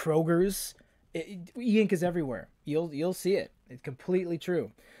 Kroger's, e-ink is everywhere. You'll see it. It's completely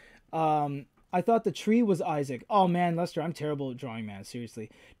true. I thought the tree was Isaac. Oh man, Lester, I'm terrible at drawing, man. Seriously.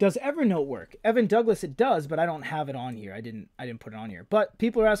 Does Evernote work? Evan Douglas, it does, but I don't have it on here. I didn't put it on here. But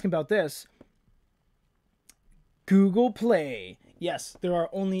people are asking about this. Google Play. Yes, there are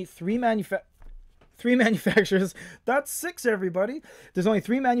only three manufacturers. That's 6, everybody. There's only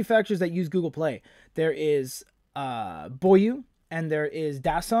 3 manufacturers that use Google Play. There is Boyu, and there is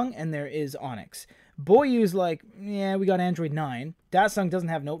Dasung, and there is Onyx. Boyu's like, yeah, we got Android 9. Dasung doesn't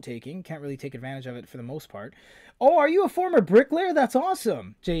have note-taking. Can't really take advantage of it for the most part. Oh, are you a former bricklayer? That's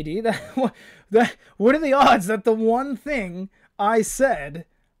awesome, JD. What are the odds that the one thing I said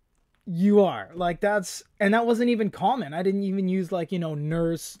you are? Like, and that wasn't even common. I didn't even use, like, you know,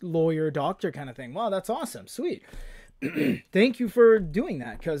 nurse, lawyer, doctor kind of thing. Wow, that's awesome. Sweet. Thank you for doing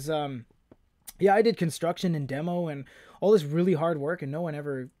that, because, yeah, I did construction and demo and all this really hard work, and no one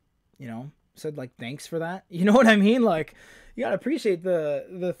ever, you know, said like thanks for that. You know what I mean? Like, you gotta appreciate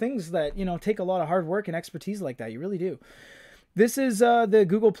the things that, you know, take a lot of hard work and expertise like that. You really do. This is the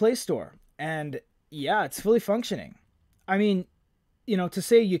Google Play Store, and yeah, it's fully functioning. I mean, you know, to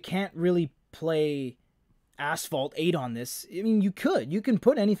say you can't really play Asphalt 8 on this, I mean, you can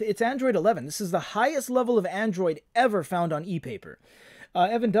put anything. It's Android 11. This is the highest level of Android ever found on ePaper.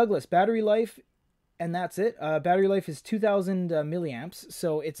 Evan Douglas, battery life, and that's it. Battery life is 2,000 milliamps,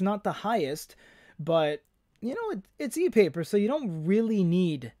 so it's not the highest, but you know it's e-paper, so you don't really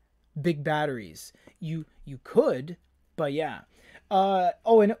need big batteries. You could, but yeah. That's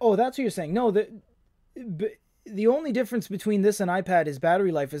what you're saying. No, the only difference between this and iPad is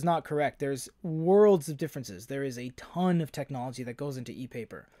battery life is not correct. There's worlds of differences. There is a ton of technology that goes into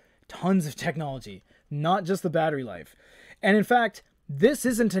e-paper. Tons of technology, not just the battery life. And in fact, this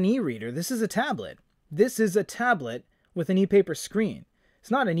isn't an e-reader. This is a tablet. This is a tablet with an e-paper screen.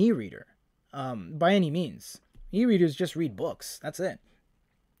 It's not an e-reader by any means. E-readers just read books. That's it.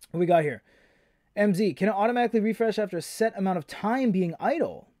 What we got here? MZ, can it automatically refresh after a set amount of time being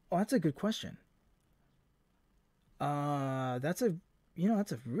idle? Oh, that's a good question. That's a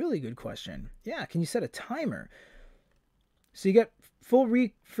really good question. Yeah, can you set a timer? So you get full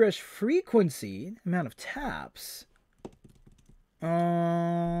refresh frequency, amount of taps.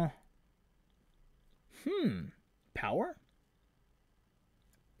 Power?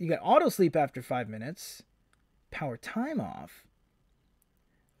 You got auto sleep after 5 minutes. Power time off.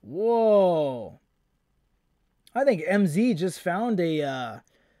 Whoa. I think MZ just found a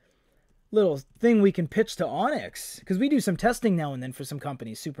little thing we can pitch to Onyx, because we do some testing now and then for some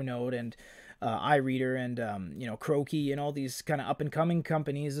companies, Supernode and iReader and Croaky and all these kind of up and coming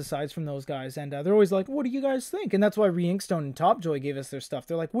companies aside from those guys, and they're always like, what do you guys think? And that's why Reinkstone and Topjoy gave us their stuff.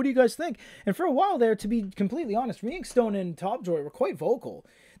 They're like, what do you guys think? And for a while there, to be completely honest, Reinkstone and Topjoy were quite vocal.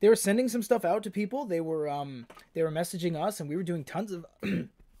 They were sending some stuff out to people. They were messaging us, and we were doing tons of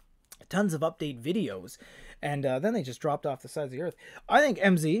update videos, and then they just dropped off the sides of the earth. I think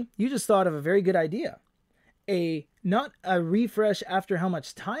MZ, you just thought of a very good idea. Not a refresh after how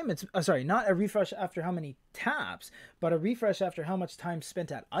much time it's not a refresh after how many taps, but a refresh after how much time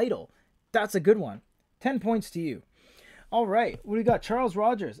spent at idle. That's a good one. 10 points to you. All right, what do we got? Charles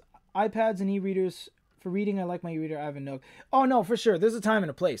Rogers, iPads and e-readers. For reading, I like my e-reader. I have a Note. Oh no, for sure. There's a time and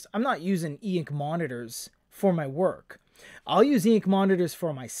a place. I'm not using e-ink monitors for my work. I'll use e-ink monitors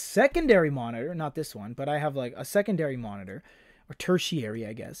for my secondary monitor, not this one, but I have like a secondary monitor, or tertiary,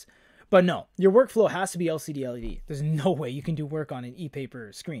 I guess. But no, your workflow has to be LCD LED. There's no way you can do work on an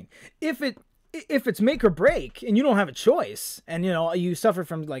e-paper screen. If it's make or break and you don't have a choice, and you suffer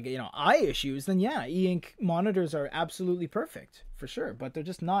from eye issues, then yeah, e-ink monitors are absolutely perfect for sure, but they're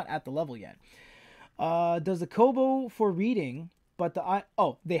just not at the level yet. Does the Kobo for reading, but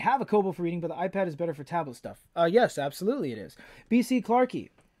they have a Kobo for reading, but the iPad is better for tablet stuff? Yes, absolutely it is. BC Clarkey,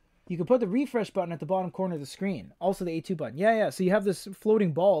 you can put the refresh button at the bottom corner of the screen. Also the A2 button. Yeah. So you have this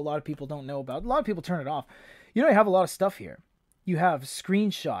floating ball a lot of people don't know about. A lot of people turn it off. You have a lot of stuff here. You have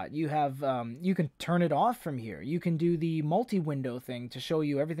screenshot. You have, you can turn it off from here. You can do the multi-window thing to show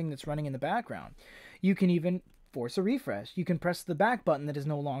you everything that's running in the background. You can even force a refresh. You can press the back button that is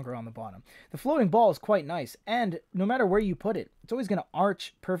no longer on the bottom. The floating ball is quite nice, and no matter where you put it, it's always going to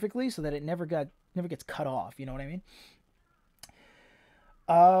arch perfectly so that it never gets cut off. You know what I mean?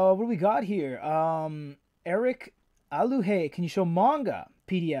 What do we got here? Eric Aluhe, can you show manga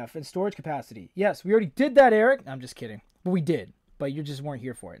PDF and storage capacity? Yes, we already did that, Eric. I'm just kidding. But we did. But you just weren't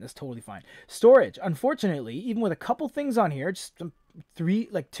here for it. That's totally fine. Storage, unfortunately, even with a couple things on here, just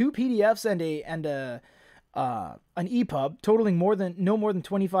two PDFs and an EPUB totaling no more than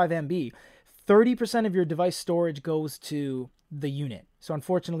 25 MB, 30% of your device storage goes to the unit. So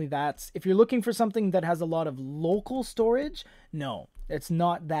unfortunately, if you're looking for something that has a lot of local storage, no, it's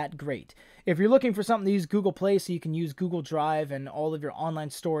not that great. If you're looking for something to use Google Play so you can use Google Drive and all of your online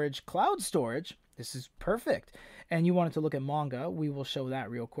storage, cloud storage, this is perfect. And you wanted to look at manga, we will show that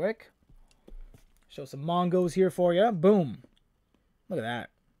real quick. Show some mangos here for you. Boom. Look at that.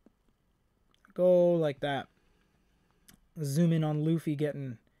 Go like that. Zoom in on Luffy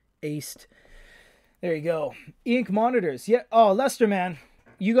getting aced. There you go. E-ink monitors. Yeah. Oh, Lester, man,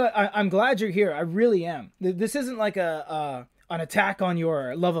 I'm glad you're here. I really am. This isn't like an attack on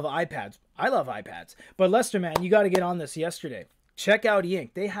your love of iPads. I love iPads, but Lester, man, you got to get on this yesterday. Check out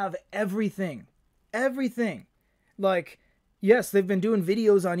E-ink. They have everything. Like, yes, they've been doing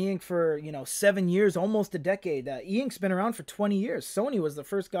videos on E-ink for 7 years, almost a decade. E-ink's been around for 20 years. Sony was the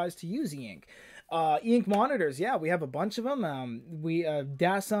first guys to use E-ink. E-ink monitors, yeah, we have a bunch of them.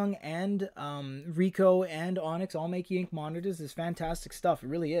 Dasung and Ricoh and Onyx all make E-ink monitors. It's fantastic stuff. It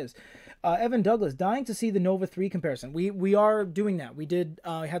really is. Evan Douglas, dying to see the Nova 3 comparison. We are doing that. We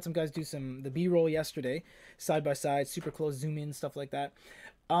had some guys do the B-roll yesterday, side by side, super close zoom in, stuff like that.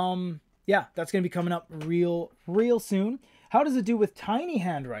 Yeah, that's going to be coming up real soon. How does it do with tiny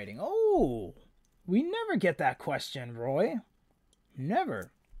handwriting? Oh, we never get that question, Roy.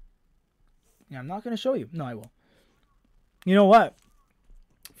 Never. Yeah, I'm not going to show you. No, I will. You know what?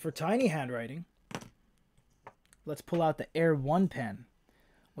 for tiny handwriting, let's pull out the Air 1 pen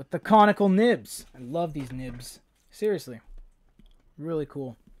with the conical nibs. I love these nibs. Seriously. Really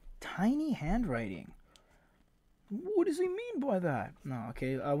cool. Tiny handwriting. What does he mean by that? No,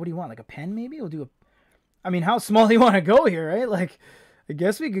 okay. What do you want? Like a pen maybe? We'll do a... I mean, how small do you want to go here, right? Like, I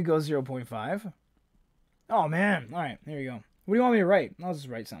guess we could go 0.5. Oh, man. All right, there you go. What do you want me to write? I'll just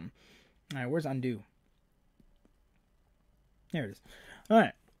write something. All right, where's undo? There it is. All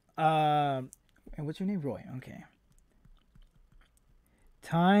right. And what's your name? Roy. Okay.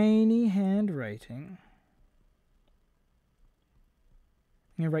 Tiny handwriting.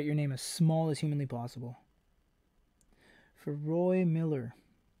 I'm going to write your name as small as humanly possible. For Roy Miller.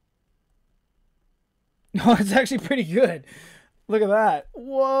 Oh, it's actually pretty good. Look at that.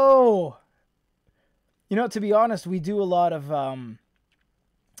 Whoa. You know, to be honest, we do a lot of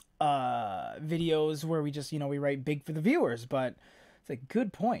videos where we just, we write big for the viewers, but it's a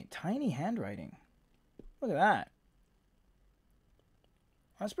good point. Tiny handwriting. Look at that.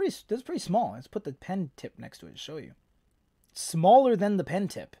 That's pretty small. Let's put the pen tip next to it to show you. Smaller than the pen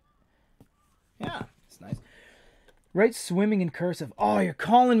tip. Yeah, it's nice. Write swimming in cursive. Oh, you're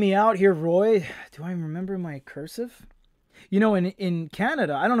calling me out here, Roy. Do I remember my cursive? You know, in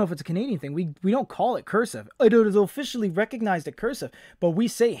Canada, I don't know if it's a Canadian thing. We don't call it cursive. It is officially recognized as cursive, but we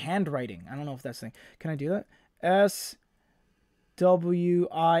say handwriting. I don't know if that's the thing. Can I do that? S-W-I.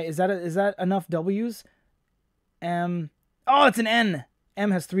 Is that enough W's? M. Oh, it's an N.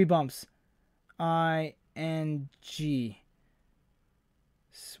 M has 3 bumps. I-N-G.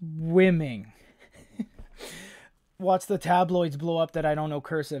 Swimming. Watch the tabloids blow up that I don't know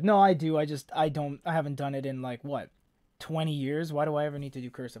cursive. No, I do. I haven't done it in like, what, 20 years? Why do I ever need to do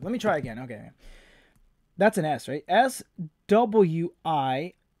cursive? Let me try again. Okay. That's an S, right? S-W-I-M-M.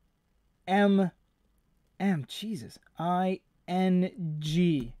 Jesus.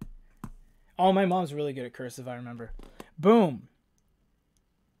 I-N-G. Oh, my mom's really good at cursive, I remember. Boom.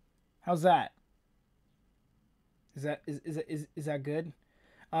 How's that? Is that good?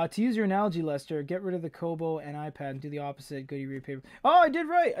 To use your analogy, Lester, get rid of the Kobo and iPad and do the opposite. Goody read paper. Oh, I did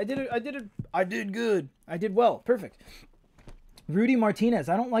right. I did it. I did good. I did well. Perfect. Rudy Martinez.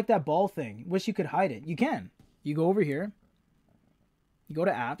 I don't like that ball thing. Wish you could hide it. You can. You go over here. You go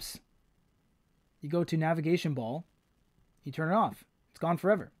to apps. You go to navigation ball. You turn it off. It's gone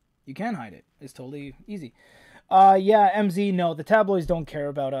forever. You can hide it. It's totally easy. Yeah, MZ, no, the tabloids don't care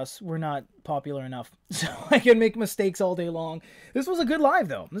about us. We're not popular enough. So I can make mistakes all day long. This was a good live,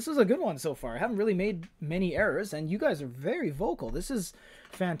 though. This was a good one so far. I haven't really made many errors, and you guys are very vocal. This is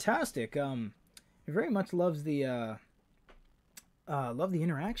fantastic. Very much loves the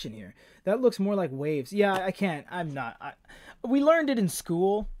interaction here. That looks more like waves. Yeah, I can't. I'm not. We learned it in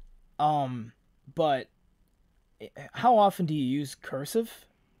school, but how often do you use cursive,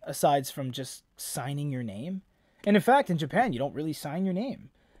 aside from just signing your name? And in fact, in Japan, you don't really sign your name.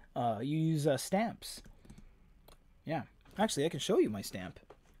 You use stamps. Yeah. Actually, I can show you my stamp.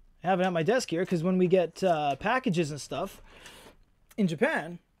 I have it at my desk here because when we get packages and stuff in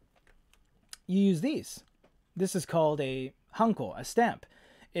Japan, you use these. This is called a hanko, a stamp.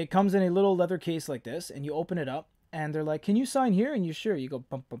 It comes in a little leather case like this, and you open it up, and they're like, can you sign here? And you're sure. You go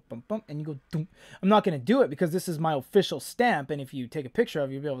bump, bump, bump, bump, and you go doom. I'm not going to do it because this is my official stamp, and if you take a picture of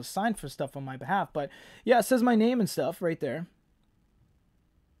it, you'll be able to sign for stuff on my behalf. But yeah, it says my name and stuff right there.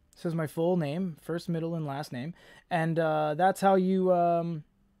 It says my full name, first, middle, and last name. And that's how you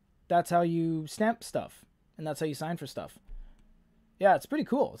stamp stuff, and that's how you sign for stuff. Yeah, it's pretty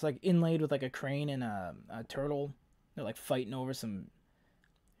cool. It's like inlaid with like a crane and a turtle. They're like fighting over some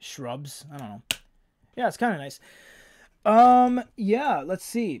shrubs. I don't know. Yeah, it's kind of nice. Yeah, let's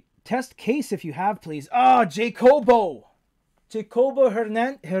see. Test case if you have, please. Ah, Jacobo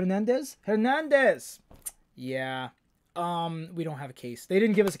Hernandez. Yeah. We don't have a case. They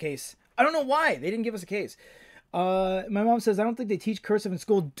didn't give us a case. I don't know why. They didn't give us a case. My mom says, I don't think they teach cursive in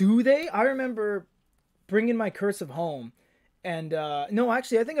school. Do they? I remember bringing my cursive home. And, no,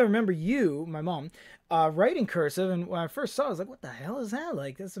 actually, I think I remember you, my mom, writing cursive. And when I first saw it, I was like, what the hell is that?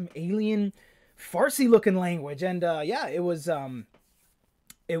 Like, that's some alien Farsi looking language. And yeah, it was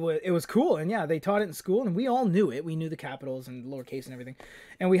cool. And yeah, they taught it in school and we all knew it. We knew the capitals and lowercase and everything.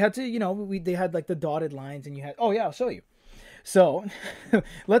 And we had to, they had like the dotted lines and you had, oh yeah, I'll show you. So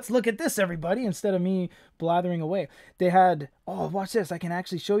let's look at this, everybody, instead of me blathering away. They had, oh, watch this. I can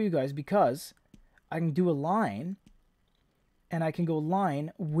actually show you guys because I can do a line and I can go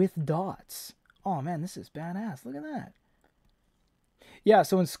line with dots. Oh man, this is badass. Look at that. Yeah.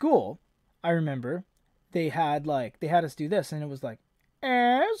 So in school, I remember they had us do this and it was like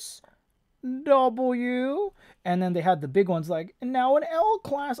S W. And then they had the big ones like, now an L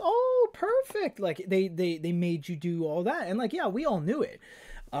class. Oh, perfect. Like they made you do all that. And like, yeah, we all knew it.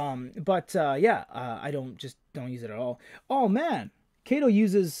 But yeah, I don't use it at all. Oh man, Kato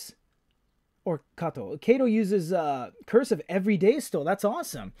uses, or Kato uses cursive every day still. That's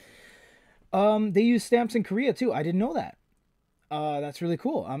awesome. They use stamps in Korea too. I didn't know that. That's really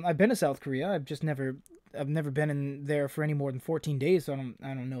cool. I've been to South Korea. I've never been in there for any more than 14 days. So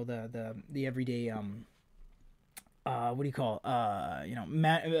I don't know the everyday what do you call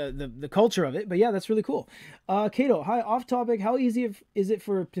the culture of it. But yeah, that's really cool. Kato, hi. Off topic. How easy is it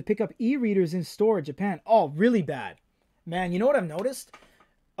to pick up e-readers in store, Japan? Oh, really bad, man. You know what I've noticed?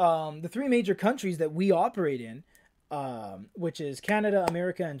 The three major countries that we operate in, which is Canada,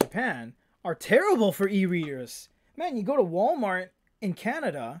 America, and Japan, are terrible for e-readers. Man, you go to Walmart in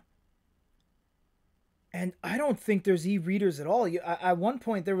Canada, and I don't think there's e-readers at all. At one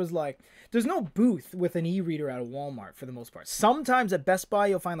point, there's no booth with an e-reader at a Walmart for the most part. Sometimes at Best Buy,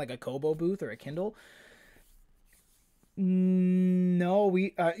 you'll find like a Kobo booth or a Kindle. No,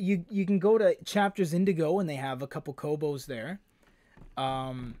 you can go to Chapters Indigo, and they have a couple Kobos there.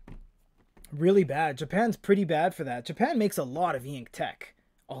 Really bad. Japan's pretty bad for that. Japan makes a lot of e-ink tech.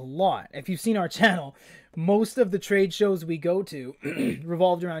 A lot. If you've seen our channel, most of the trade shows we go to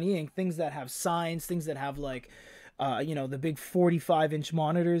revolved around e-ink. Things that have signs, things that have like, the big 45-inch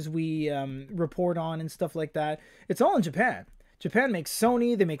monitors we report on and stuff like that. It's all in Japan. Japan makes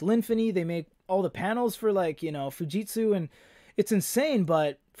Sony, they make Linfini, they make all the panels for like, Fujitsu, and it's insane.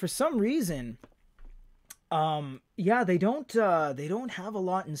 But for some reason, yeah, they don't have a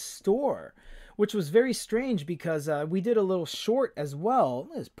lot in store, which was very strange because we did a little short as well.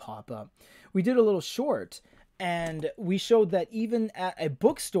 Let's pop up. We did a little short, and we showed that even at a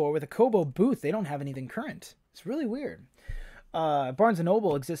bookstore with a Kobo booth, they don't have anything current. It's really weird. Barnes &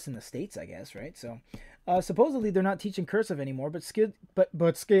 Noble exists in the States, I guess, right? So supposedly they're not teaching cursive anymore, but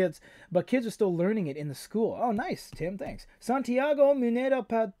kids are still learning it in the school. Oh, nice, Tim, thanks. Santiago Munera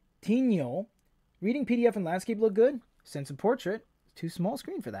Patino. Reading PDF and landscape look good? Sense and portrait. Too small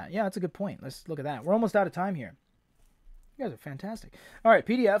screen for that. Yeah, that's a good point. Let's look at that. We're almost out of time here. You guys are fantastic. All right,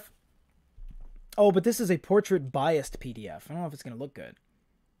 PDF. Oh, but this is a portrait biased PDF. I don't know if it's going to look good.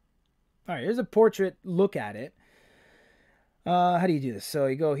 All right, here's a portrait look at it. How do you do this? So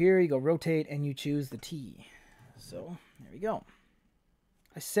you go here, you go rotate, and you choose the T. So there we go.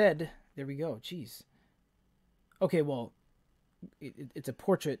 I said, there we go. Jeez. Okay, well, it's a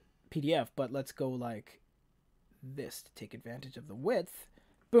portrait PDF, but let's go like this to take advantage of the width.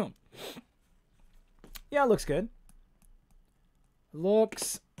 Boom. Yeah, it looks good.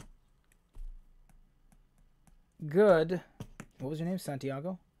 Looks good. What was your name?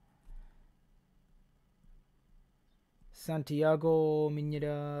 Santiago? Santiago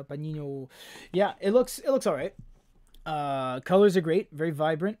Minera Panino. Yeah, it looks all right. Colors are great, very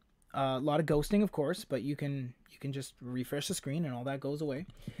vibrant. A lot of ghosting, of course, but you can just refresh the screen and all that goes away.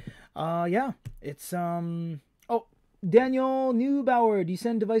 Yeah, it's oh, Daniel Neubauer, do you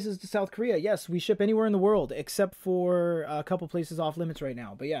send devices to South Korea? Yes, we ship anywhere in the world except for a couple places off limits right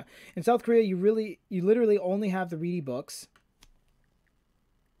now. But yeah, in South Korea, you literally only have the Reedy books.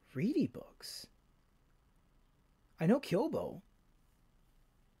 Reedy books. I know Kyobo.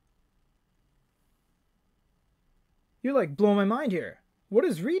 You're like blowing my mind here. What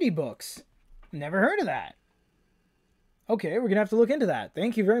is Reedy books? Never heard of that. Okay, we're gonna have to look into that.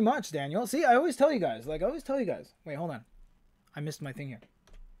 Thank you very much, Daniel. See, I always tell you guys. Wait, hold on. I missed my thing here.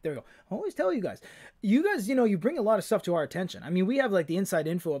 There we go. I always tell you guys. You guys, you bring a lot of stuff to our attention. I mean, we have like the inside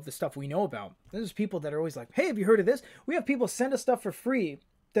info of the stuff we know about. There's people that are always like, hey, have you heard of this? We have people send us stuff for free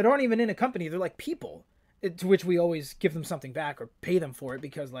that aren't even in a company. They're like people. To which we always give them something back or pay them for it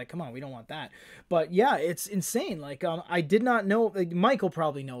because, like, come on, we don't want that. But yeah, it's insane. Like, I did not know. Like, Michael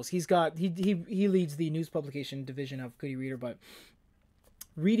probably knows. He leads the news publication division of Goody Reader. But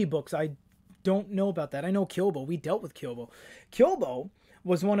Reedy books, I don't know about that. I know Kyobo. We dealt with Kyobo. Kyobo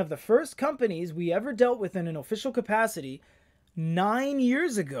was one of the first companies we ever dealt with in an official capacity 9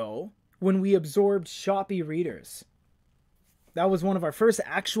 years ago when we absorbed Shopee Readers. That was one of our first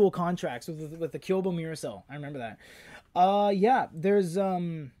actual contracts with the Kyobo Miracell. I remember that. Yeah, there's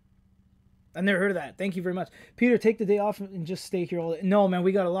I've never heard of that. Thank you very much. Peter, take the day off and just stay here all day. No, man,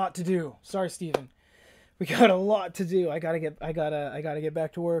 we got a lot to do. Sorry, Steven. We got a lot to do. I gotta get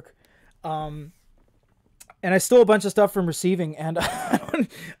back to work. And I stole a bunch of stuff from receiving, and I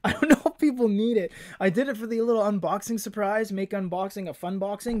don't know if people need it. I did it for the little unboxing surprise, make unboxing a fun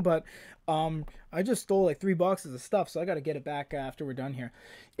boxing, but I just stole like 3 boxes of stuff, so I got to get it back after we're done here.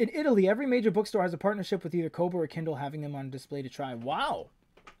 In Italy, every major bookstore has a partnership with either Kobo or Kindle, having them on display to try. Wow.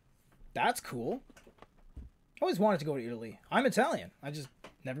 That's cool. I always wanted to go to Italy. I'm Italian. I just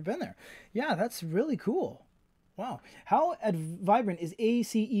never been there. Yeah, that's really cool. Wow. How vibrant is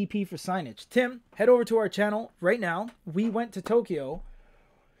ACEP for signage? Tim, head over to our channel right now. We went to Tokyo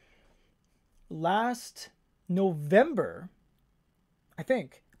last November, I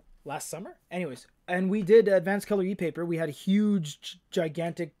think. Last summer? Anyways, and we did advanced color e-paper. We had a huge,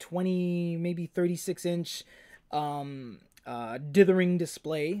 gigantic 20, maybe 36-inch dithering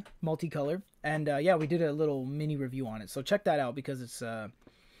display, multicolor. And yeah, we did a little mini review on it. So check that out because it's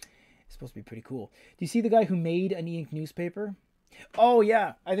supposed to be pretty cool. Do you see the guy who made an e-ink newspaper? Oh,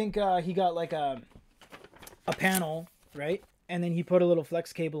 yeah. I think he got like a panel, right? And then he put a little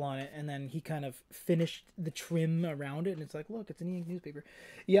flex cable on it, and then he kind of finished the trim around it, and it's like, look, it's an e-ink newspaper.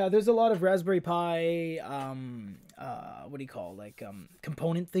 Yeah, there's a lot of Raspberry Pi, what do you call, like,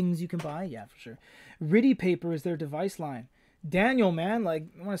 component things you can buy. Yeah, for sure. Riddy Paper is their device line. Daniel, man, like,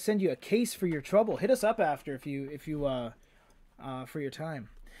 I want to send you a case for your trouble. Hit us up after if you for your time.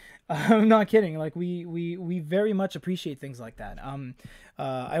 I'm not kidding. Like we very much appreciate things like that.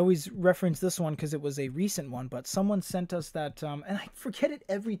 I always reference this one because it was a recent one, but someone sent us that, and I forget it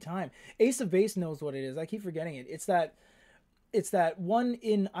every time. Ace of Base knows what it is. I keep forgetting it. It's that one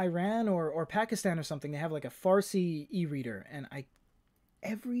in Iran or Pakistan or something. They have like a Farsi e-reader, and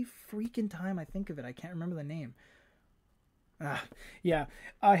every freaking time I think of it, I can't remember the name. Yeah.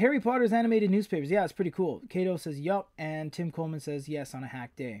 Harry Potter's animated newspapers. Yeah, it's pretty cool. Kato says yup, and Tim Coleman says yes on a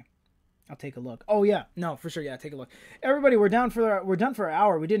hack day. I'll take a look. Oh yeah, no, for sure. Yeah, take a look. Everybody, we're done for an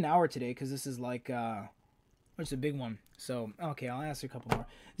hour. We did an hour today because this is like it's a big one. So okay, I'll ask you a couple more.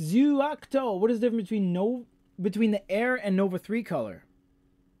 Zuakto, what is the difference between the Air and Nova 3 color?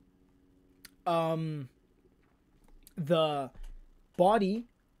 The body.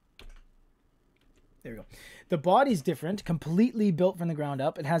 There we go. The body's different, completely built from the ground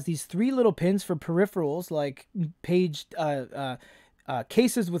up. It has these 3 little pins for peripherals, like page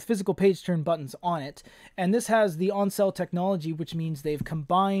cases with physical page turn buttons on it. And this has the on-cell technology, which means they've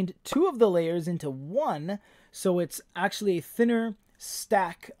combined 2 of the layers into one, so it's actually a thinner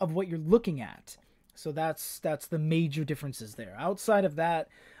stack of what you're looking at. So that's the major differences there. Outside of that,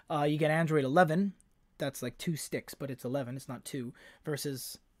 you get Android 11. That's like 2 sticks, but it's 11. It's not 2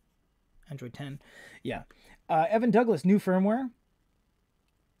 versus Android 10. Yeah. Evan Douglas, new firmware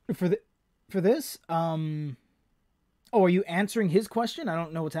for this. Oh, are you answering his question? I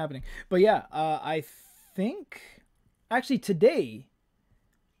don't know what's happening. But yeah, I think actually today,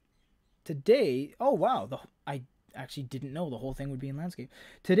 oh wow, I actually didn't know the whole thing would be in landscape.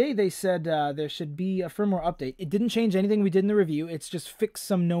 Today they said there should be a firmware update. It didn't change anything we did in the review. It's just fixed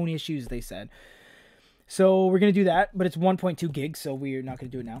some known issues, they said. So we're going to do that, but it's 1.2 gigs, so we're not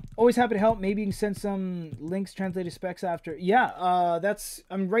going to do it now. Always happy to help. Maybe you can send some links, translated specs after. Yeah,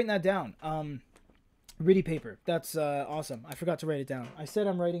 I'm writing that down. Riddy Paper. That's awesome. I forgot to write it down. I said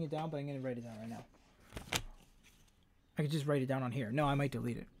I'm writing it down, but I'm going to write it down right now. I could just write it down on here. No, I might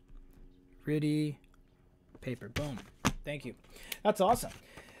delete it. Riddy Paper. Boom. Thank you. That's awesome.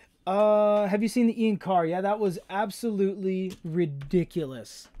 Have you seen the e-ink car? Yeah, that was absolutely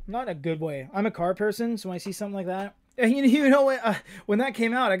ridiculous. Not in a good way. I'm a car person, so when I see something like that, you know what? When that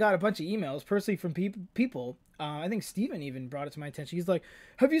came out, I got a bunch of emails personally from people. I think Steven even brought it to my attention. He's like,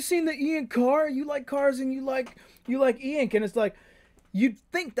 "Have you seen the e-ink car? You like cars and you like e-ink." And it's like, you'd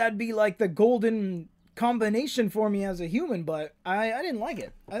think that'd be like the golden combination for me as a human, but I didn't like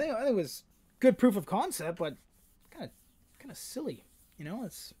it. I think it was good proof of concept, but kind of silly. You know, I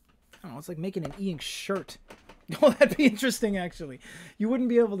don't know. It's like making an e-ink shirt. Oh, that'd be interesting, actually. You wouldn't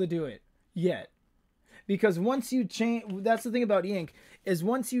be able to do it yet. Because once you change... That's the thing about e-ink, is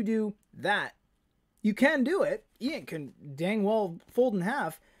once you do that, you can do it. E-ink can dang well fold in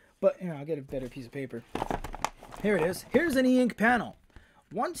half. But, here, I'll get a better piece of paper. Here it is. Here's an e-ink panel.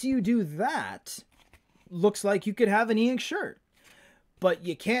 Once you do that, looks like you could have an e-ink shirt. But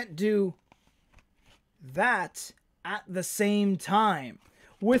you can't do that at the same time.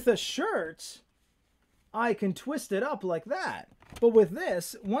 With a shirt, I can twist it up like that. But with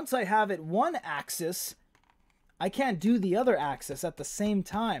this, once I have it one axis, I can't do the other axis at the same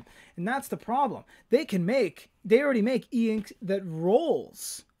time. And that's the problem. They already make e-ink that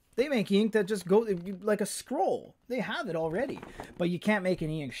rolls. They make ink that just goes like a scroll. They have it already. But you can't make an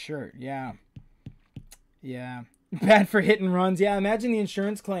e-ink shirt. Yeah. Yeah. Bad for hit and runs. Yeah, imagine the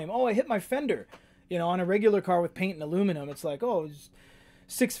insurance claim. Oh, I hit my fender. You know, on a regular car with paint and aluminum, it's like, oh, it's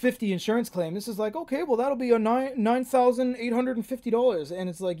 $650 insurance claim. This is like, okay, well, that'll be a $9,850. And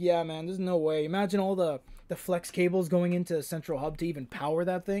it's like, yeah, man, there's no way. Imagine all the flex cables going into Central Hub to even power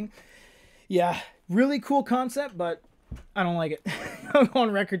that thing. Yeah, really cool concept, but I don't like it. I'm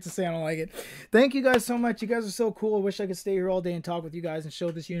on record to say I don't like it. Thank you guys so much. You guys are so cool. I wish I could stay here all day and talk with you guys and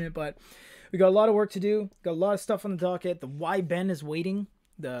show this unit, but we got a lot of work to do. Got a lot of stuff on the docket. The Y-Ben is waiting.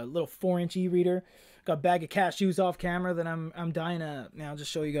 The little 4-inch e-reader. Got a bag of cashews off camera that I'm dying to... Now I'll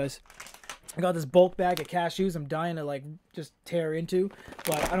just show you guys. I got this bulk bag of cashews I'm dying to like just tear into,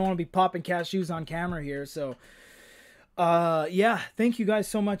 but I don't want to be popping cashews on camera here, so... yeah, thank you guys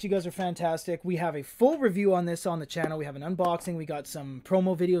so much. You guys are fantastic. We have a full review on this on the channel. We have an unboxing. We got some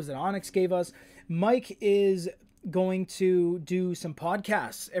promo videos that Onyx gave us. Mike is going to do some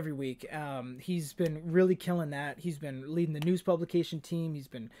podcasts every week. He's been really killing that. He's been leading the news publication team. He's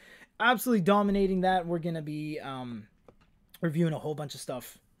been absolutely dominating that. We're going to be reviewing a whole bunch of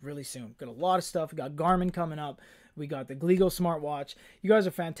stuff really soon. Got a lot of stuff. We got Garmin coming up. We got the Gligo smartwatch. You guys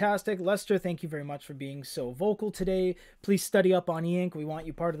are fantastic. Lester, thank you very much for being so vocal today. Please study up on e-ink. We want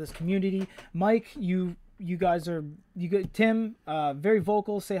you part of this community. Mike, you guys are Tim, very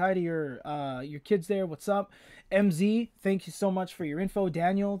vocal. Say hi to your kids there. What's up? MZ, thank you so much for your info.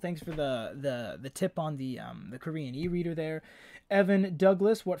 Daniel, thanks for the tip on the Korean e-reader there. Evan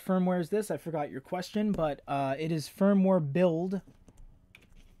Douglas, what firmware is this? I forgot your question, but it is firmware build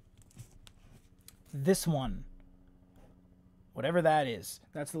this one. Whatever that is.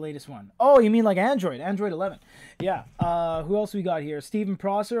 That's the latest one. Oh, you mean like Android 11. Yeah. Who else we got here? Stephen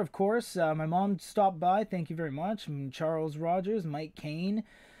Prosser, of course. My mom stopped by. Thank you very much. Charles Rogers, Mike Kane,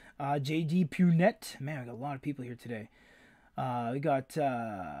 JD Punet. Man, we got a lot of people here today. We got,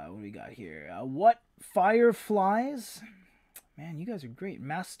 what do we got here? What Fireflies? Man, you guys are great.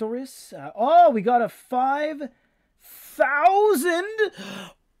 Mastoris. Oh, we got a 5,000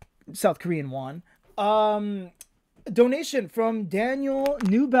 South Korean won. Donation from Daniel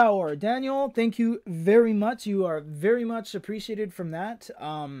Neubauer. Daniel, thank you very much. You are very much appreciated from that.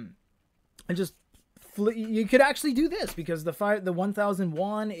 And just you could actually do this because the 1,000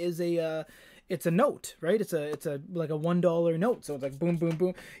 won is it's a note, right? It's a like a $1 note. So it's like boom, boom,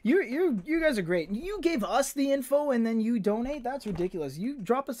 boom. You guys are great. You gave us the info and then you donate. That's ridiculous. You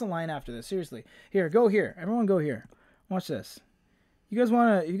drop us a line after this. Seriously. Here, go here. Everyone, go here. Watch this. You guys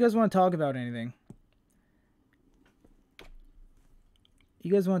wanna talk about anything?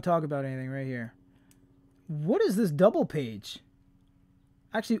 You guys want to talk about anything right here? What is this double page?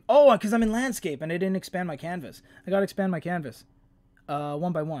 Actually, oh, because I'm in landscape and I didn't expand my canvas. I got to expand my canvas.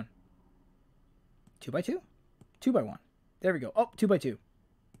 1 by 1. 2 by 2? 2 by 1. There we go. Oh, 2 by 2.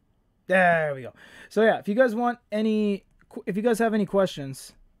 There we go. So yeah, if you guys have any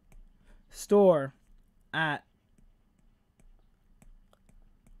questions, store at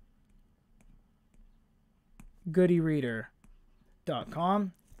goodyreader.com.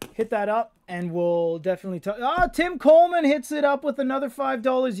 Hit that up and we'll definitely talk. Oh, Tim Coleman hits it up with another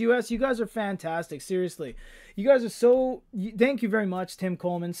 $5 US. You guys are fantastic. Seriously. You guys are so... Thank you very much, Tim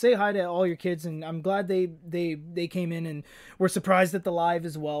Coleman. Say hi to all your kids, and I'm glad they came in and were surprised at the live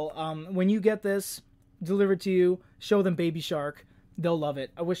as well. When you get this delivered to you, show them Baby Shark. They'll love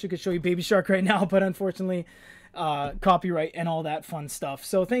it. I wish I could show you Baby Shark right now, but unfortunately... copyright and all that fun stuff.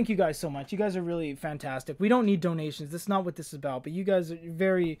 So thank you guys so much. You guys are really fantastic. We don't need donations. That's not what this is about, but you guys are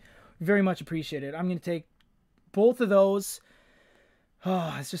very, very much appreciated. I'm going to take both of those.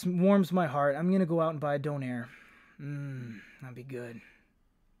 Oh, it just warms my heart. I'm going to go out and buy a Donair. That'd be good.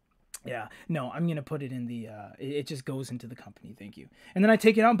 Yeah, no, I'm going to put it in the, it just goes into the company. Thank you. And then I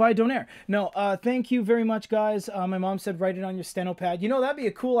take it out and buy a Donair. No, thank you very much, guys. My mom said write it on your StenoPad. You know, that'd be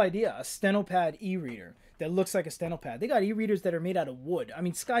a cool idea, a StenoPad e-reader that looks like a StenoPad. They got e-readers that are made out of wood. I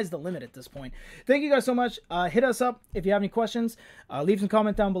mean, sky's the limit at this point. Thank you guys so much. Hit us up if you have any questions. Leave some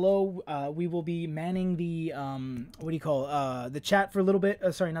comment down below. We will be manning the, the chat for a little bit.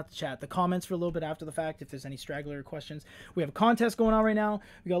 Sorry, not the chat. The comments for a little bit after the fact if there's any straggler questions. We have a contest going on right now.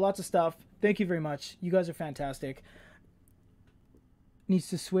 We got lots of stuff. Thank you very much. You guys are fantastic. Needs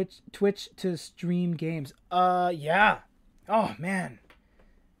to switch Twitch to stream games. Yeah. Oh, man.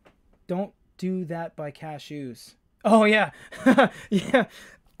 Don't do that by cashews. Oh yeah. Yeah.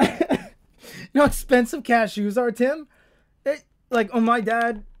 You know how expensive cashews are, Tim? My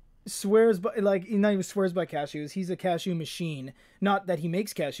dad swears by, like, he not even swears by cashews. He's a cashew machine. Not that he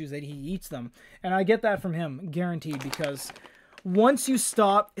makes cashews, that he eats them. And I get that from him, guaranteed, because once you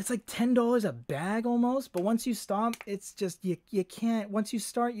stop, it's like $10 a bag almost, but once you stop, it's just, you can't, once you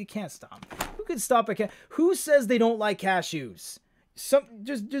start, you can't stop. Who could stop a who says they don't like cashews?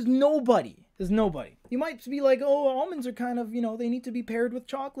 Just nobody. There's nobody. You might be like, oh, almonds are kind of, they need to be paired with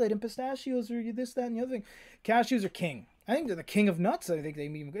chocolate and pistachios or this, that, and the other thing. Cashews are king. I think they're the king of nuts. I think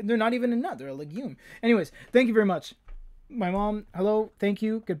they're not even a nut. They're a legume. Anyways, thank you very much. My mom, hello, thank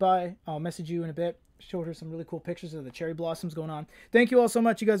you, goodbye. I'll message you in a bit. Showed her some really cool pictures of the cherry blossoms going on. Thank you all so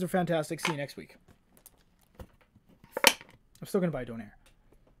much. You guys are fantastic. See you next week. I'm still going to buy a Donair.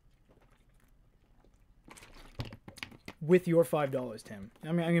 With your $5, Tim. I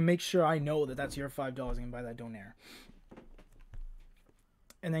mean, I'm going to make sure I know that that's your $5. I'm going to buy that Donair.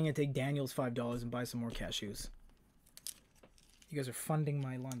 And then I'm going to take Daniel's $5 and buy some more cashews. You guys are funding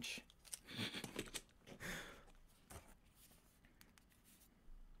my lunch.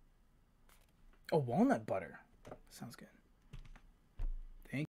 Oh, walnut butter. Sounds good.